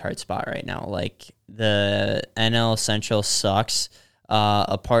wild card spot right now. Like, the NL Central sucks.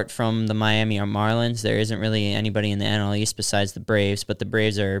 Apart from the Miami Marlins, there isn't really anybody in the NL East besides the Braves, but the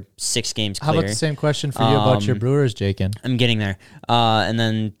Braves are 6 games clear. How about the same question for you about your Brewers, Jakin? I'm getting there. And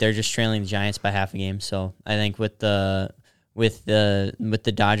then they're just trailing the Giants by half a game. So I think with the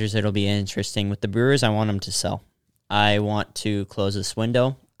Dodgers, it'll be interesting. With the Brewers, I want them to sell. I want to close this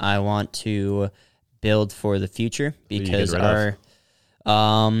window. I want to build for the future, because our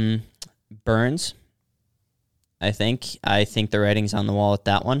Burns, I think the writing's on the wall with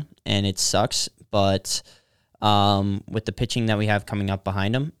that one, and it sucks. But with the pitching that we have coming up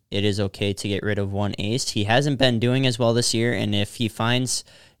behind him, it is okay to get rid of one ace. He hasn't been doing as well this year, and if he finds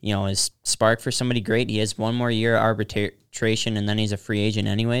his spark for somebody great, he has one more year arbitration, and then he's a free agent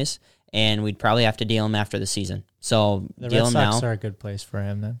anyways. And we'd probably have to deal him after the season. So The deal Red him Sox now. are a good place for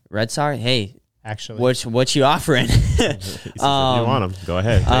him then. Red Sox, hey, Actually, what you offering? If you want him, go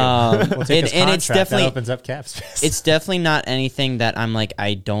ahead. we'll take his and it's contract. definitely that opens up cap space. it's definitely not anything that I'm like,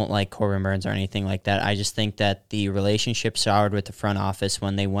 I don't like Corbin Burns or anything like that. I just think that the relationship soured with the front office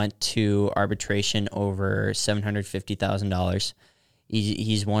when they went to arbitration over $750,000.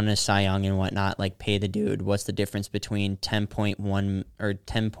 He's won a Cy Young and whatnot. Like, pay the dude. What's the difference between 10.1 or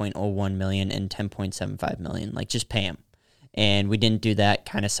 10.01 million and 10.75 million? Like, just pay him. And we didn't do that.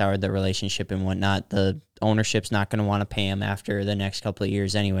 Kind of soured the relationship and whatnot. The ownership's not going to want to pay him after the next couple of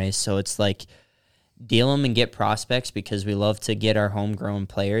years anyways. So it's like, deal him and get prospects, because we love to get our homegrown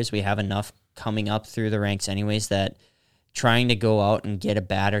players. We have enough coming up through the ranks anyways that trying to go out and get a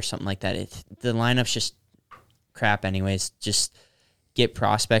bat or something like that, the lineup's just crap anyways. Just get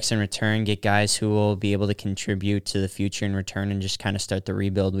prospects in return, get guys who will be able to contribute to the future in return, and just kind of start the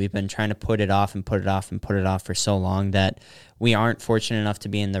rebuild. We've been trying to put it off and put it off and put it off for so long that we aren't fortunate enough to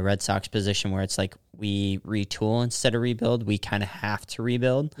be in the Red Sox position where it's like we retool instead of rebuild. We kind of have to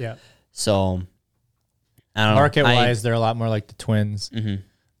rebuild. Yeah. So, I don't know. Market-wise, they're a lot more like the Twins Mhm.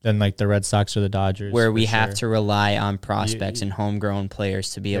 than like the Red Sox or the Dodgers. Where for we have sure. to rely on prospects and homegrown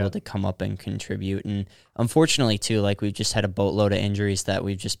players to be able to come up and contribute. And unfortunately, too, like, we've just had a boatload of injuries that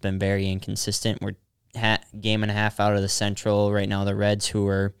we've just been very inconsistent. We're game and a half out of the Central right now. The Reds, who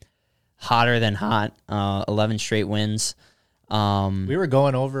are hotter than hot, 11 straight wins. We were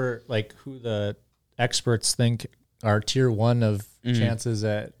going over like who the experts think are tier 1 of chances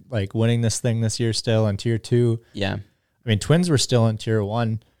at like winning this thing this year still, and tier 2. Yeah. I mean, Twins were still in tier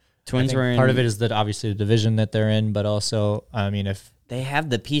 1. Twins I think were in. part of it is that obviously the division that they're in, but also, I mean, if They have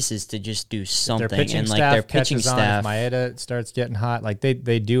the pieces to just do their something. pitching And, like, staff their pitching catches on, staff. if Maeda starts getting hot, like they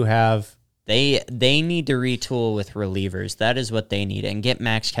do have. They need to retool with relievers. That is what they need. And get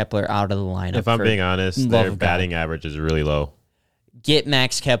Max Kepler out of the lineup. If I'm for being honest, love their of God. batting average is really low. Get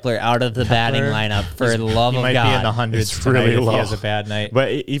Max Kepler out of the batting lineup for the love He of might God. be in the hundreds It's tonight really if low. he has a bad night.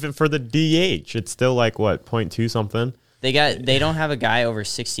 But even for the DH, it's still like, what, 0.2 something? They don't have a guy over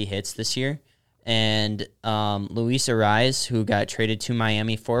 60 hits this year. And Luis Ariz, who got traded to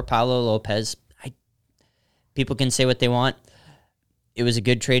Miami for Paulo Lopez, people can say what they want. It was a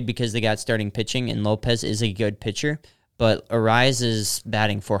good trade because they got starting pitching, and Lopez is a good pitcher. But Ariz is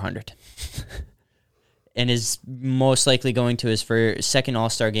batting 400. And is most likely going to his second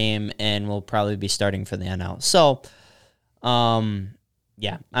All-Star game and will probably be starting for the NL. So,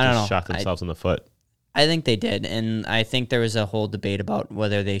 yeah, I don't know. Shot themselves in the foot. I think they did, and I think there was a whole debate about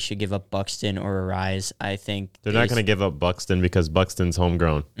whether they should give up Buxton or Ariz. I think They're not going to give up Buxton because Buxton's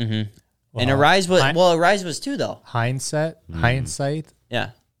homegrown. and Well, Ariz was Ariz was too though. Hindsight,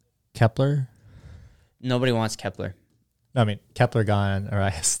 Yeah, Kepler. nobody wants Kepler. I mean, Kepler gone,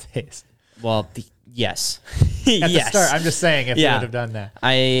 Arias stays. Well, yes, At yes. the start, I'm just saying if they Yeah. would have done that.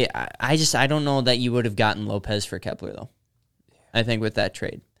 I don't know that you would have gotten Lopez for Kepler though. I think with that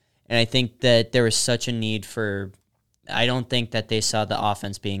trade, and I think that there was such a need for. I don't think that they saw the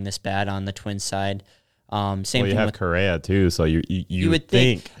offense being this bad on the Twins side. Same Well, you thing have with. Correa too, so you Would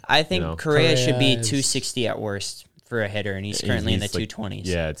think. I think you know. Correa should be Correa is- 260 at worst for a hitter, and he's currently in the he's like- 220s.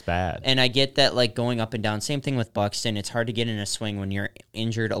 Yeah, it's bad. And I get that, like, going up and down. Same thing with Buxton. It's hard to get in a swing when you're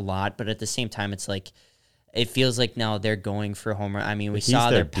injured a lot, but at the same time, it's like it feels like now they're going for a home run. I mean, we He's saw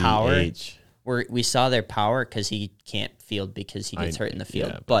their their power. DH. We saw their power because he can't field because he gets hurt in the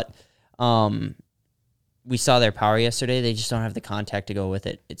field. yeah, but we saw their power yesterday. They just don't have the contact to go with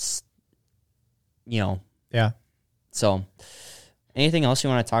it. It's, Yeah. So anything else you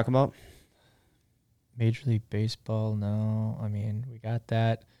want to talk about? Major League Baseball, no. I mean, we got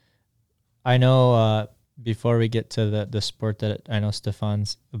that. I know before we get to the sport that I know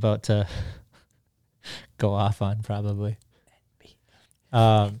Stefan's about to go off on probably.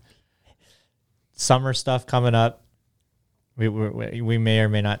 Summer stuff coming up. We may or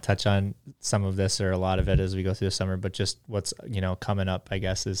may not touch on some of this or a lot of it as we go through the summer, but just what's coming up, I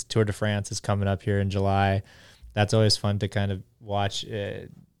guess, is Tour de France is coming up here in July. That's always fun to kind of watch.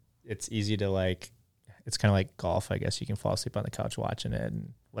 It's easy to it's kind of like golf, I guess. You can fall asleep on the couch watching it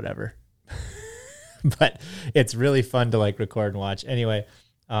and whatever. But it's really fun to record and watch. Anyway,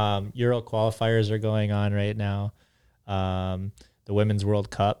 Euro qualifiers are going on right now. The Women's World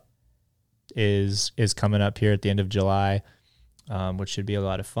Cup is coming up here at the end of July, which should be a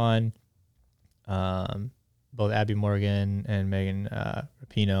lot of fun. both Abby Morgan and Megan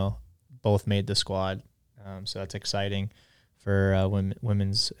Rapinoe both made the squad. So that's exciting for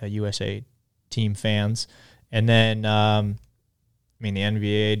women's USA team fans. And then, the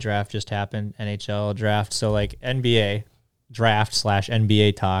NBA draft just happened, NHL draft. So like NBA draft /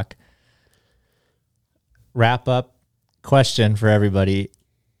 NBA talk. Wrap up question for everybody.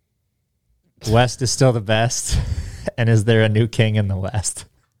 West is still the best. And is there a new king in the West?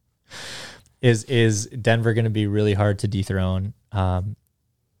 Is Denver going to be really hard to dethrone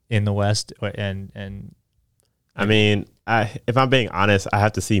in the West? And I mean, if I'm being honest, I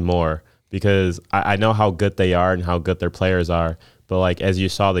have to see more because I know how good they are and how good their players are. But like as you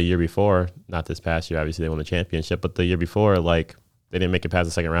saw the year before, not this past year, obviously they won the championship, but the year before, like they didn't make it past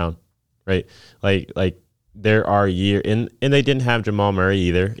the second round, right? Like there are and they didn't have Jamal Murray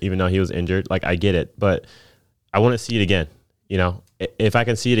either, even though he was injured. Like I get it, but I want to see it again. You know, if I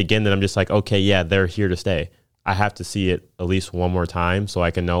can see it again, then I'm just like, okay, yeah, they're here to stay. I have to see it at least one more time so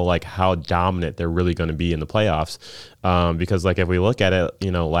I can know like how dominant they're really going to be in the playoffs. Because like if we look at it,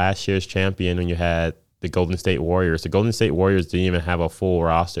 you know, last year's champion when you had the Golden State Warriors didn't even have a full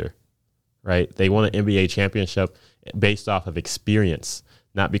roster, right? They won an NBA championship based off of experience,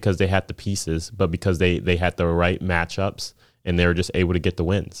 not because they had the pieces, but because they had the right matchups and they were just able to get the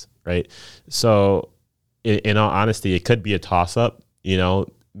wins, right? So in all honesty, it could be a toss-up. You know,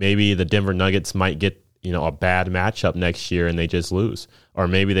 maybe the Denver Nuggets might get, you know, a bad matchup next year and they just lose. Or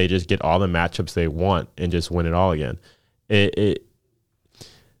maybe they just get all the matchups they want and just win it all again.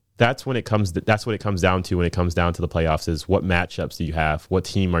 That's what it comes down to when it comes down to the playoffs is what matchups do you have? What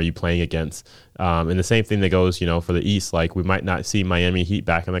team are you playing against? And the same thing that goes, you know, for the East. Like we might not see Miami Heat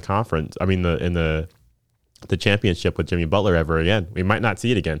back in the conference. I mean, in the championship with Jimmy Butler ever again. We might not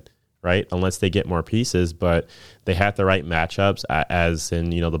see it again, right? Unless they get more pieces, but they had the right matchups. As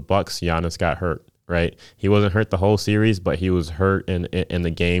in, you know, the Bucks, Giannis got hurt, right? He wasn't hurt the whole series, but he was hurt in the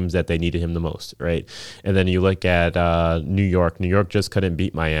games that they needed him the most, right? And then you look at New York. New York just couldn't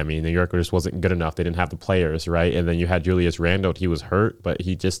beat Miami. New York just wasn't good enough. They didn't have the players, right? And then you had Julius Randle. He was hurt, but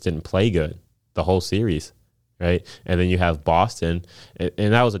he just didn't play good the whole series, right? And then you have Boston,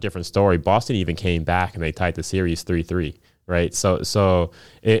 and that was a different story. Boston even came back, and they tied the series 3-3. Right. So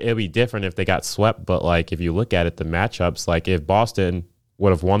it'd be different if they got swept. But like, if you look at it, the matchups, like if Boston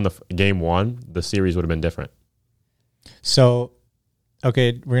would have won the game one, the series would have been different. So,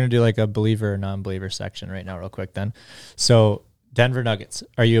 okay, we're going to do like a believer or non-believer section right now real quick then. So Denver Nuggets,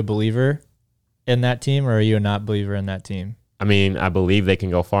 are you a believer in that team or are you a not believer in that team? I mean, I believe they can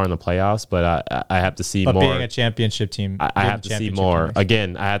go far in the playoffs, but I have to see more. But being a championship team. I have to see more.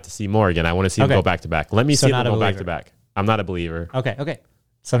 Again, I have to see more again. I want to see them go back to back. Let me see them go back to back. I'm not a believer. Okay.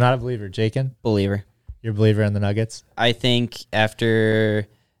 So not a believer. Jakin? Believer. You're a believer in the Nuggets? I think after...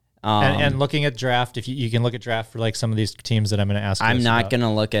 and looking at draft, if you can look at draft for like some of these teams that I'm going to ask. I'm not going to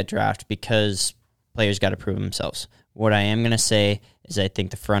look at draft because players got to prove themselves. What I am going to say is I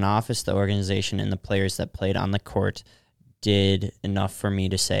think the front office, the organization, and the players that played on the court did enough for me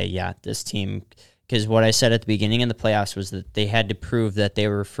to say, yeah, this team... Because what I said at the beginning of the playoffs was that they had to prove that they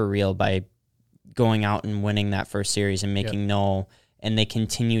were for real by going out and winning that first series and making and they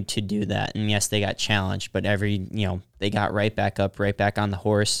continued to do that. And yes, they got challenged, but they got right back up, right back on the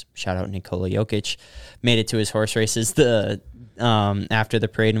horse. Shout out Nikola Jokic, made it to his horse races after the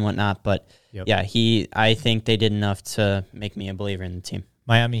parade and whatnot. But I think they did enough to make me a believer in the team.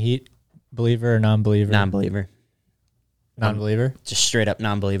 Miami Heat, believer or non-believer? Non-believer. Non-believer? Just straight up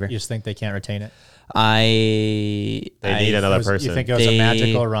non-believer. You just think they can't retain it? They need another person. You think it was a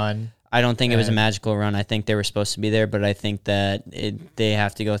magical run? I don't think it was a magical run. I think they were supposed to be there, but I think that they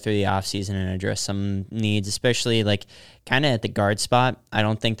have to go through the offseason and address some needs, especially like kind of at the guard spot. I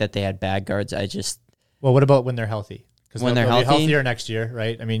don't think that they had bad guards. Well, what about when they're healthy? Because when they're healthy, healthy, healthier next year,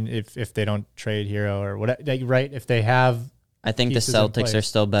 right? I mean, if they don't trade Hero or what, right? If they have, I think the Celtics are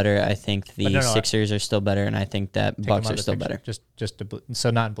still better. I think the Sixers are still better, and I think that Bucks are still better. So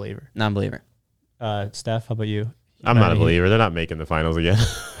non-believer. Non-believer. Steph, how about you? I'm not a believer. They're not making the finals again.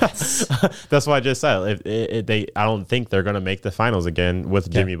 That's why I just said. I don't think they're going to make the finals again with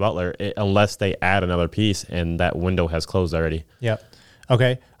Jimmy Butler unless they add another piece, and that window has closed already. Yep.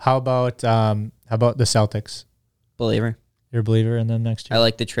 Okay. How about the Celtics? Believer. You're a believer in them next year? I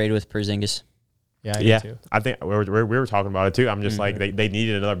like the trade with Porzingis. Yeah, I do too. I think we were talking about it too. I'm just like they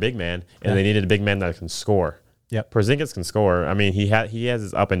needed another big man, and they needed a big man that can score. Yep. Porzingis can score. I mean, he has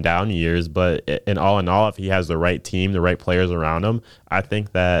his up and down years, but in all, if he has the right team, the right players around him, I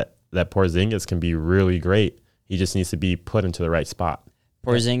think that Porzingis can be really great. He just needs to be put into the right spot.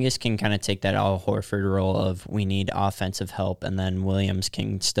 Porzingis can kind of take that Al Horford role of we need offensive help, and then Williams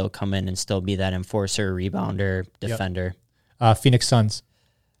can still come in and still be that enforcer, rebounder, defender. Phoenix Suns.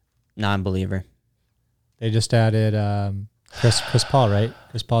 Non-believer. They just added Chris Paul, right?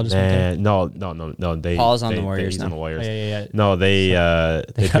 Chris Paul just went there. No. Paul's on the He's Warriors now. on the Warriors. Yeah. No, they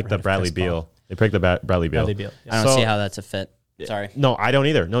got picked rid up of Bradley Chris Paul. Beal. They picked up Bradley Beal. Bradley Beal. I don't see how that's a fit. Sorry. No, I don't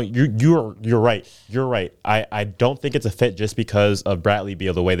either. No, you're right. You're right. I don't think it's a fit just because of Bradley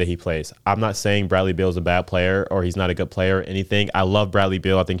Beal, the way that he plays. I'm not saying Bradley Beal is a bad player or he's not a good player or anything. I love Bradley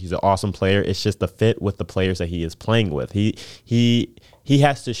Beal. I think he's an awesome player. It's just the fit with the players that he is playing with. He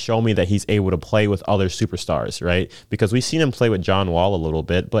has to show me that he's able to play with other superstars, right? Because we've seen him play with John Wall a little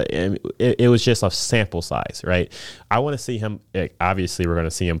bit, but it was just a sample size, right? I want to see him. Obviously, we're going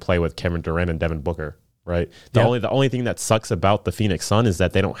to see him play with Kevin Durant and Devin Booker. Right. The only thing that sucks about the Phoenix Sun is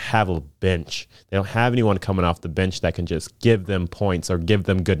that they don't have a bench. They don't have anyone coming off the bench that can just give them points or give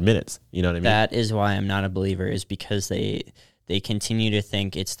them good minutes. You know what I mean? That is why I'm not a believer, is because they continue to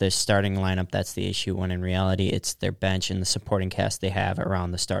think it's the starting lineup that's the issue, when in reality it's their bench and the supporting cast they have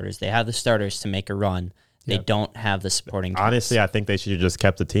around the starters. They have the starters to make a run. They don't have the supporting cast. Honestly, I think they should have just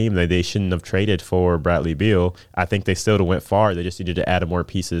kept the team. They shouldn't have traded for Bradley Beal. I think they still went far. They just needed to add more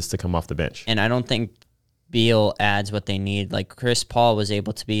pieces to come off the bench. And I don't think Beal adds what they need. Like, Chris Paul was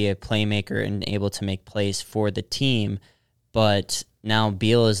able to be a playmaker and able to make plays for the team, but now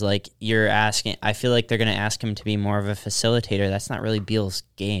Beal is like, you're asking, I feel like they're going to ask him to be more of a facilitator. That's not really Beal's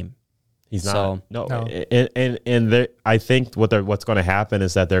game. He's So- not. No. And I think what's going to happen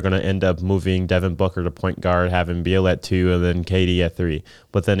is that they're going to end up moving Devin Booker to point guard, having Beal at 2, and then KD at 3.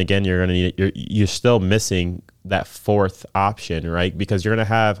 But then again, you're still missing that fourth option, right? Because you're going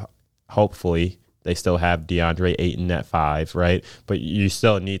to have, hopefully, they still have DeAndre Ayton at 5, right? But you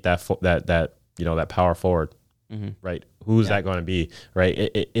still need that power forward, right? Who's that going to be,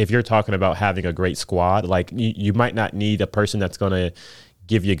 right? If you're talking about having a great squad, like you might not need a person that's going to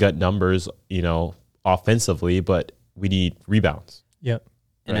give you good numbers, offensively, but we need rebounds. Yep.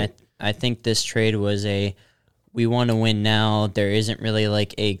 And Right. I think this trade was we want to win now. There isn't really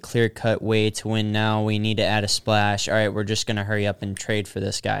like a clear-cut way to win now. We need to add a splash. All right, we're just going to hurry up and trade for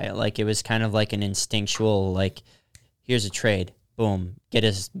this guy. Like, it was kind of like an instinctual, like, here's a trade. Boom. Get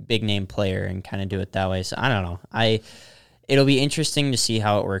a big-name player and kind of do it that way. So, I don't know. It'll be interesting to see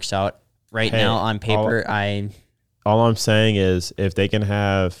how it works out. Right now, on paper, All I'm saying is if they can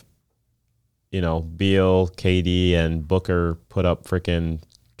have, Beal, KD, and Booker put up freaking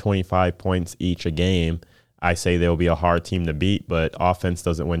 25 points each a game, I say they'll be a hard team to beat, but offense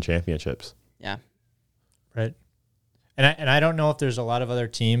doesn't win championships. yeah. Right. And I don't know if there's a lot of other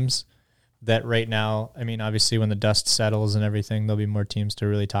teams that right now, I mean, obviously when the dust settles and everything, there'll be more teams to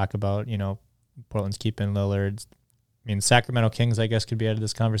really talk about. Portland's keeping Lillard. I mean, Sacramento Kings, I guess, could be out of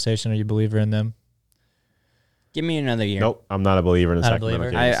this conversation. Are you a believer in them? Give me another year. Nope, I'm not a believer in the Not a Sacramento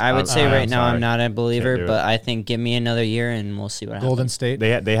believer? Kings. I would say right now sorry. I'm not a Can't believer, do but I think give me another year and we'll see what happens. Golden State?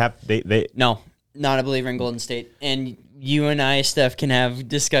 They No, not a believer in Golden State. And you and I, Steph, can have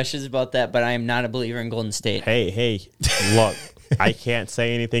discussions about that, but I am not a believer in Golden State. hey, look, I can't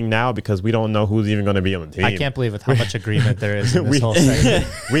say anything now because we don't know who's even going to be on the team. I can't believe with how much agreement there is in this whole segment.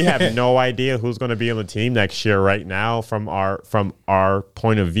 We have no idea who's going to be on the team next year right now from our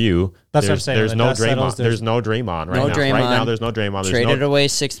point of view. That's what I'm saying. There's When no the dust Draymond. settles, There's no Draymond right No now. Draymond. Right now there's no Draymond. There's Traded no, away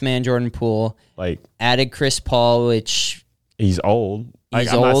sixth man Jordan Poole, like added Chris Paul, which he's old. He's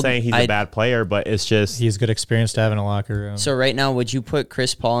I'm not old. saying he's a bad player, but it's just He's good experience to have in a locker room. so right now, would you put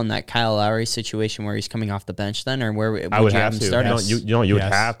Chris Paul in that Kyle Lowry situation where he's coming off the bench then, or where would I would you have him to. start? You would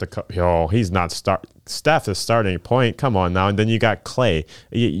Yes. have to. He's not start. Steph is starting point. Come on now, and then you got Clay.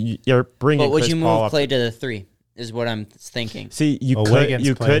 You're bringing. But would Chris you Paul move up Clay to the 3? Is what I'm thinking. See, you Wiggins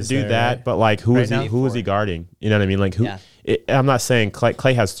could plays do there, that, right? but like who Right is now? who is he guarding? You know what I mean? Like who? Yeah. I'm not saying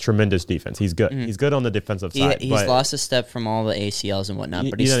Clay has tremendous defense. He's good. He's good on the defensive side. He's but, lost a step from all the ACLs and whatnot,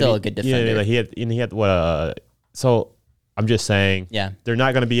 but you he's know what I still mean? a good You know what I defender. mean? Like he had what? So I'm just saying. Yeah. They're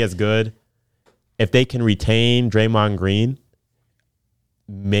not going to be as good if they can retain Draymond Green.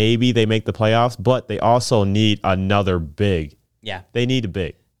 Maybe they make the playoffs, but they also need another big. Yeah. They need a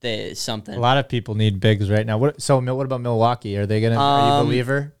big. Something. a lot of people need bigs right now. What about Milwaukee? Are they going to, are you a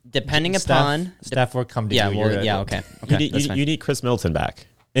believer? Depending Steph- upon. Steph will come to Yeah, you. well, You're- yeah, okay. You Okay, that's need, fine. you need Chris Middleton back.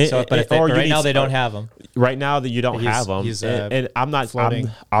 So, but right now they don't have him. Right now that you don't He's- have him, he's, and I'm not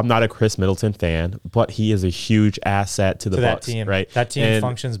floating. I'm not a Chris Middleton fan, but he is a huge asset to the To that Bucks, team. right? That team And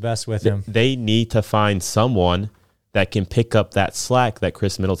functions best with him. They need to find someone that can pick up that slack that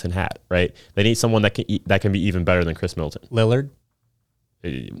Chris Middleton had, right? They need someone that can be even better than Chris Middleton. Lillard?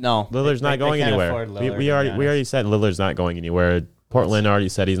 No. Lillard's not They going can't anywhere. afford Lillard, We to already be honest. said Lillard's not going anywhere. Portland already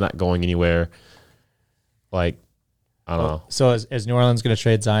said he's not going anywhere. Like, I don't know. So is New Orleans going to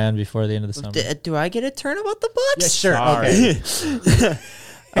trade Zion before the end of the summer? Do I get a turn about the Bucks? Yeah, sure. Okay.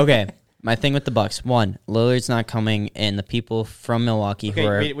 Okay. My thing with the Bucks. One, Lillard's not coming, and the people from Milwaukee who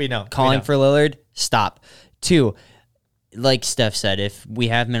are we know. calling We know. for Lillard, stop. Two, like Steph said, if we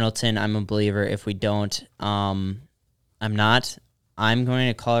have Middleton, I'm a believer. If we don't, I'm not. I'm going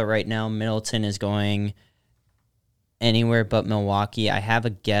to call it right now. Middleton is going anywhere but Milwaukee. I have a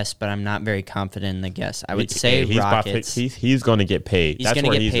guess, but I'm not very confident in the guess. I would say he's Rockets. He's going to get paid. He's That's gonna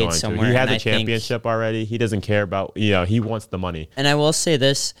where get he's paid going somewhere, to. He has and a I think- championship already. He doesn't care about, he wants the money. And I will say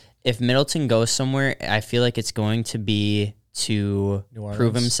this, if Middleton goes somewhere, I feel like it's going to be to New Orleans?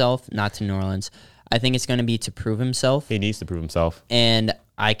 prove himself, not to New Orleans. I think it's going to be to prove himself, He needs to prove himself. and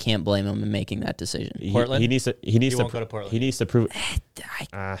I can't blame him in making that decision. Portland? He needs to. won't go to Portland. He needs to prove. Hey,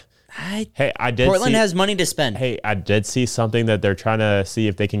 I did. Portland see, has money to spend. Hey, I did see something that they're trying to see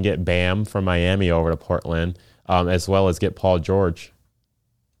if they can get Bam from Miami over to Portland, as well as get Paul George.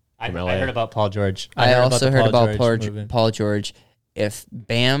 I from LA. heard about Paul George. I also heard about movement. Paul George. If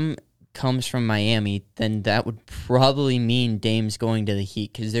Bam comes from Miami, then that would probably mean Dame's going to the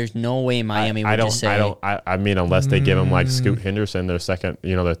Heat because there's no way Miami would just say. I mean, unless they give him like Scoot Henderson, their second,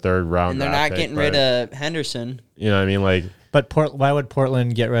 their third round. And they're draft not pick, getting rid of Henderson. You know what I mean? Like, But why would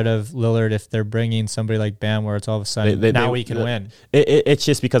Portland get rid of Lillard if they're bringing somebody like Bam, where it's all of a sudden we can win? It's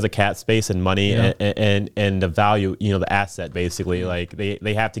just because of cap space and money Yeah. and the value, the asset basically. Like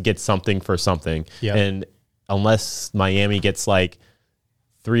they have to get something for something. Yeah. And unless Miami gets like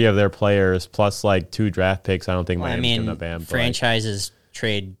 3 of their players plus like 2 draft picks, I don't think Well, I Miami's mean, gonna Bam. franchises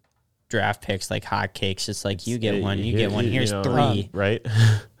trade draft picks like hotcakes. It's like you get one, you get one. Here's 3. right?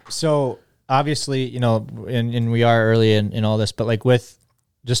 So obviously, and we are early in all this, but like with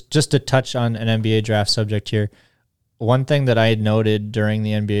just to touch on an NBA draft subject here, one thing that I had noted during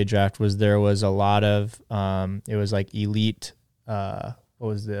the NBA draft was there was a lot of it was like elite. What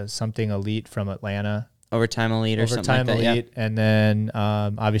was this? Something elite from Atlanta. Overtime elite or something Overtime like that. elite, and then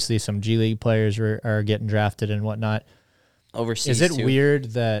obviously some G League players are getting drafted and whatnot. Yeah. Overseas. Is it too.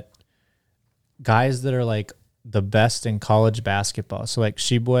 weird that guys that are like the best in college basketball, so like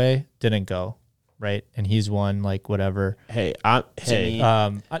Shibwe didn't go, right? And he's won like whatever. Hey, Jimmy.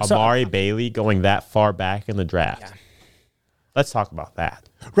 Amari Bailey going that far back in the draft. Yeah. Let's talk about that.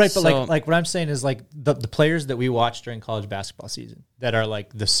 Right, but So- like what I'm saying is like the players that we watch during college basketball season that are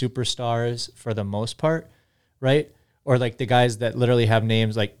like the superstars for the most part, right? Or like the guys that literally have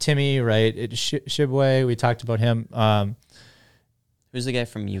names like Timmy, right? Shibwe, we talked about him. Who's the guy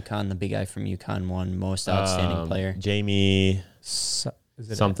from UConn? The big guy from UConn won most outstanding player. Jamie Is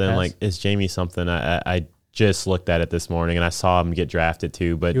it something S? like it's Jamie something. I just looked at it this morning and I saw him get drafted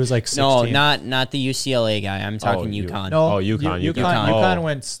too. But He was like 16. No, not the UCLA guy. I'm talking UConn. No, UConn. UConn Oh.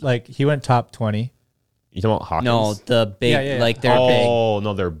 went like he went top 20. you talking about Hawkins? No, the big, Yeah. like they're big. Oh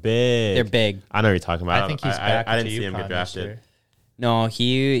no, they're big. They're big. I know what you're talking about. I think he's back. I didn't to see him UConn get this drafted. year. No,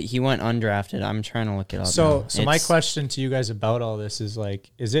 he went undrafted. I'm trying to look it up. So now. my It's- question to you guys about all this is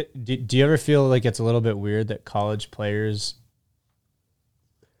like, do you ever feel like it's a little bit weird that college players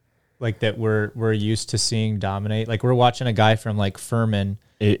like that we're used to seeing dominate? Like we're watching a guy from like Furman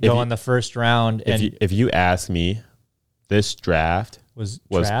go in the first round and If you ask me, this draft was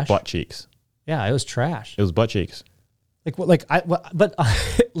was trash. butt cheeks. Yeah, it was trash. It was butt cheeks. Like what? But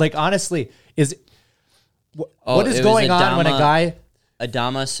like honestly, what Oh, is it was going on when a guy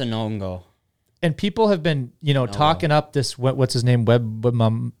Adama Sonongo, and people have been talking up this what's his name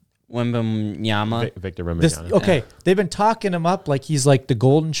Wembanyama. Victor This Wembanyama. okay, they've been talking him up like he's like the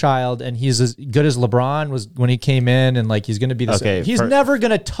golden child, and he's as good as LeBron was when he came in, and like he's going to be this. Okay, He's never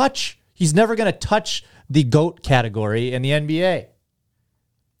going to touch the GOAT category in the NBA.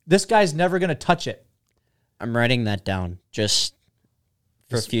 This guy's never going to touch it. I'm writing that down just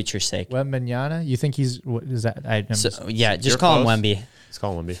for future's sake. Wembanyama, you think he's what is that? So, yeah, just You're call him close. Wemby. Let's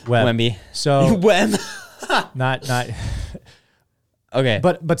call him Wemby. Wemby. So Wem. not Okay.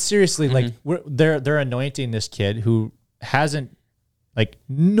 but seriously, like they're anointing this kid who hasn't. Like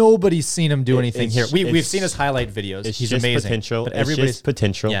nobody's seen him do anything it's- here. We've it's- seen his highlight videos. It's He's just amazing. potential. But It's everybody's just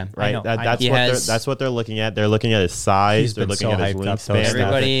potential. Yeah, right. I know. That's He what has- that's what they're looking at. They're looking at his size. He's They're been looking so at his hyped up, though, wingspan. Steph.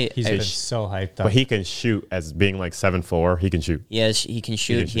 Everybody- He's been so hyped up. But he can shoot as being like 7'4". He can shoot. He can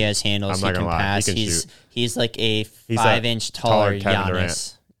shoot. He has handles. I'm He not can gonna lie, he pass. can he's shoot. he's like a He's 5-inch taller Kevin Giannis.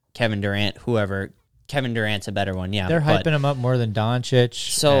 Durant. Kevin Durant, whoever. Kevin Durant's a better one. Yeah, They're but hyping him up more than Doncic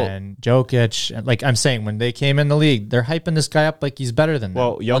So- and Jokic. And, like I'm saying, when they came in the league, they're hyping this guy up like he's better than them.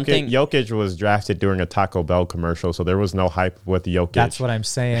 Well, One thing- Jokic was drafted during a Taco Bell commercial, so there was no hype with Jokic. That's what I'm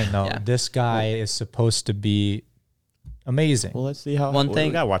saying, though. Yeah. This guy is supposed to be amazing. Well, let's see how. One thing-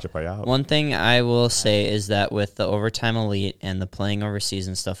 we gotta watch it play out. One thing I will say is that with the overtime elite and the playing overseas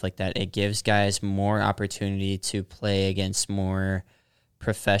and stuff like that, it gives guys more opportunity to play against more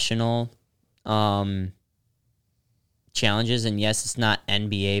professional challenges. And yes, it's not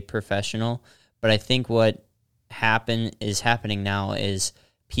NBA professional, but I think what happening now is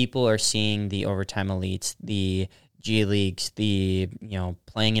people are seeing the overtime elites, the G leagues, the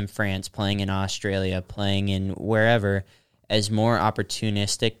playing in France, playing in Australia, playing in wherever, as more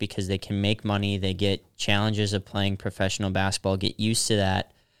opportunistic because they can make money, they get challenges of playing professional basketball, get used to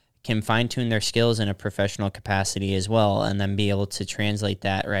that, can fine-tune their skills in a professional capacity as well, and then be able to translate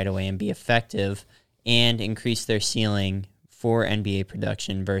that right away and be effective and increase their ceiling for NBA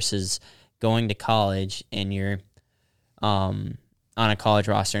production versus going to college and you're on a college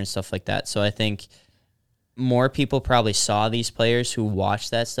roster and stuff like that. So I think more people probably saw these players who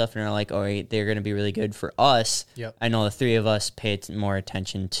watched that stuff and are like, all right, they're going to be really good for us. Yep. I know the three of us paid more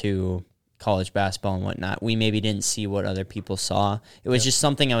attention to college basketball and whatnot. We maybe didn't see what other people saw. It was just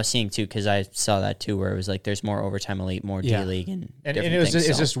something I was seeing too, because I saw that too, where it was like there's more overtime elite, more Yeah. D League, and And different it was things.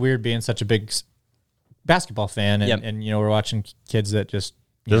 it's just weird being such a big basketball fan, and, Yep. and we're watching kids that just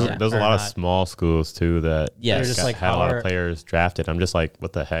There's Yeah. a are lot of not- small schools too that Yeah. They're just got- like, had a lot how are- of players drafted. I'm just like,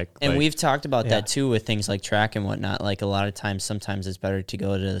 what the heck? And Like, we've talked about Yeah. that too with things like track and whatnot. Like a lot of times, sometimes it's better to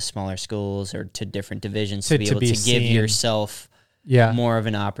go to the smaller schools or to different divisions to be able to give seen. yourself yeah. more of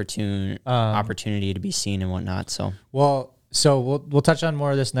an opportunity to be seen and whatnot. So Well, so we'll touch on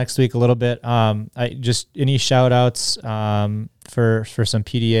more of this next week a little bit. I just any shout outs for some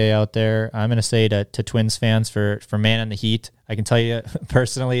PDA out there. I'm gonna say to Twins fans for Man in the Heat. I can tell you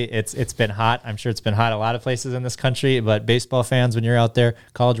personally, it's been hot. I'm sure it's been hot a lot of places in this country. But baseball fans, when you're out there,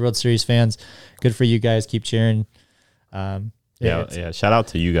 College World Series fans, good for you guys. Keep cheering. yeah. Shout out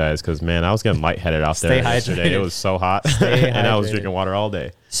to you guys because man, I was getting lightheaded out there Stay yesterday. hydrated. It was so hot, Stay and I was hydrated. drinking water all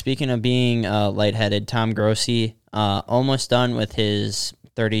day. speaking of being lightheaded, Tom Grossi almost done with his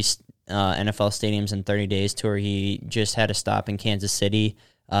 30 NFL stadiums in 30 days tour. He just had a stop in Kansas City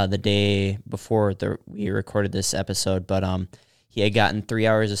the day before we recorded this episode, but he had gotten 3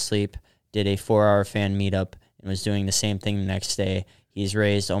 hours of sleep, did a 4-hour fan meetup, and was doing the same thing the next day. He's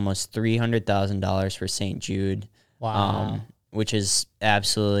raised almost $300,000 for St. Jude. Wow. Which is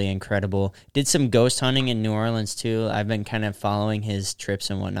absolutely incredible. Did some ghost hunting in New Orleans too. I've been kind of following his trips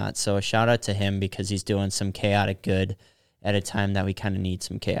and whatnot. So a shout out to him because he's doing some chaotic good at a time that we kind of need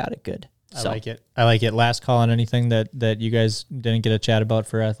some chaotic good. I like it. I like it. Last call on anything that you guys didn't get a chat about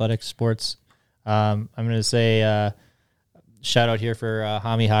for athletic sports. I'm going to say shout out here for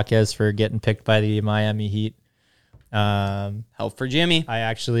Jaime Jaquez for getting picked by the Miami Heat. Help for Jimmy. I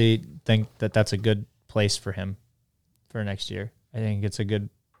actually think that's a good place for him for next year. I think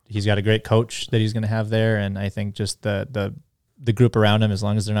he's got a great coach that he's going to have there. And I think just the group around him, as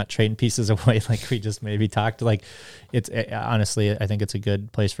long as they're not trading pieces away, like we just maybe talked, like honestly, I think it's a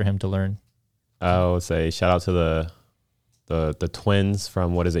good place for him to learn. I would say shout out to the Twins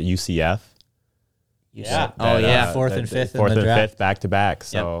from what is it, UCF? Yeah. Oh yeah. Fourth and fifth in fourth the and draft. fifth back to back.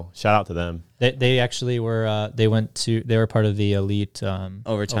 So shout out to them. They actually were they were part of the elite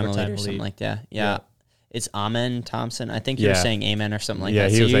Overtime elite or something like that. Yeah. It's Amen Thompson. I think you were Yeah. saying amen or something like Yeah,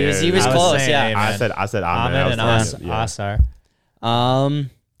 that. he So was he like, was, yeah, he was I was close. saying Yeah. amen. I said Ahmed Ahmed. and I was thinking, yeah. Asar.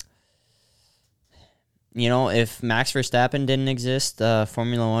 If Max Verstappen didn't exist,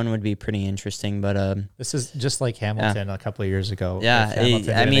 Formula One would be pretty interesting. But This is just like Hamilton a couple of years ago. Yeah, If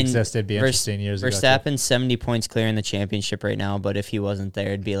Hamilton I didn't mean, exist, it'd be interesting years ago. too. Verstappen's 70 points clear in the championship right now, but if he wasn't there,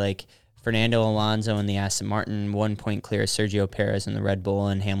 it'd be like Fernando Alonso in the Aston Martin, 1 point clear, Sergio Perez in the Red Bull,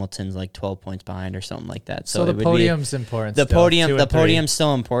 and Hamilton's like 12 points behind or something like that. So it the would be- podium's important. the still, podium 2 the and 3. podium's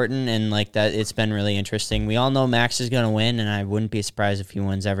still important, and like that, it's been really interesting. We all know Max is going to win, and I wouldn't be surprised if he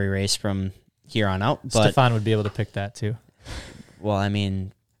wins every race from here on out. But Stefan would be able to pick that too. well, I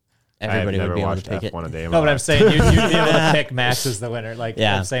mean, I've everybody never would be able to watched pick it. F1 a day in No, my but I'm life. saying you'd be able to pick Max as the winner. Like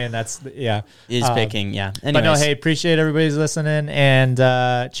Yeah. I'm saying yeah. Is picking, yeah. But no, Anyways. hey, appreciate everybody's listening and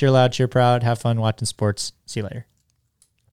cheer loud, cheer proud, have fun watching sports. See you later.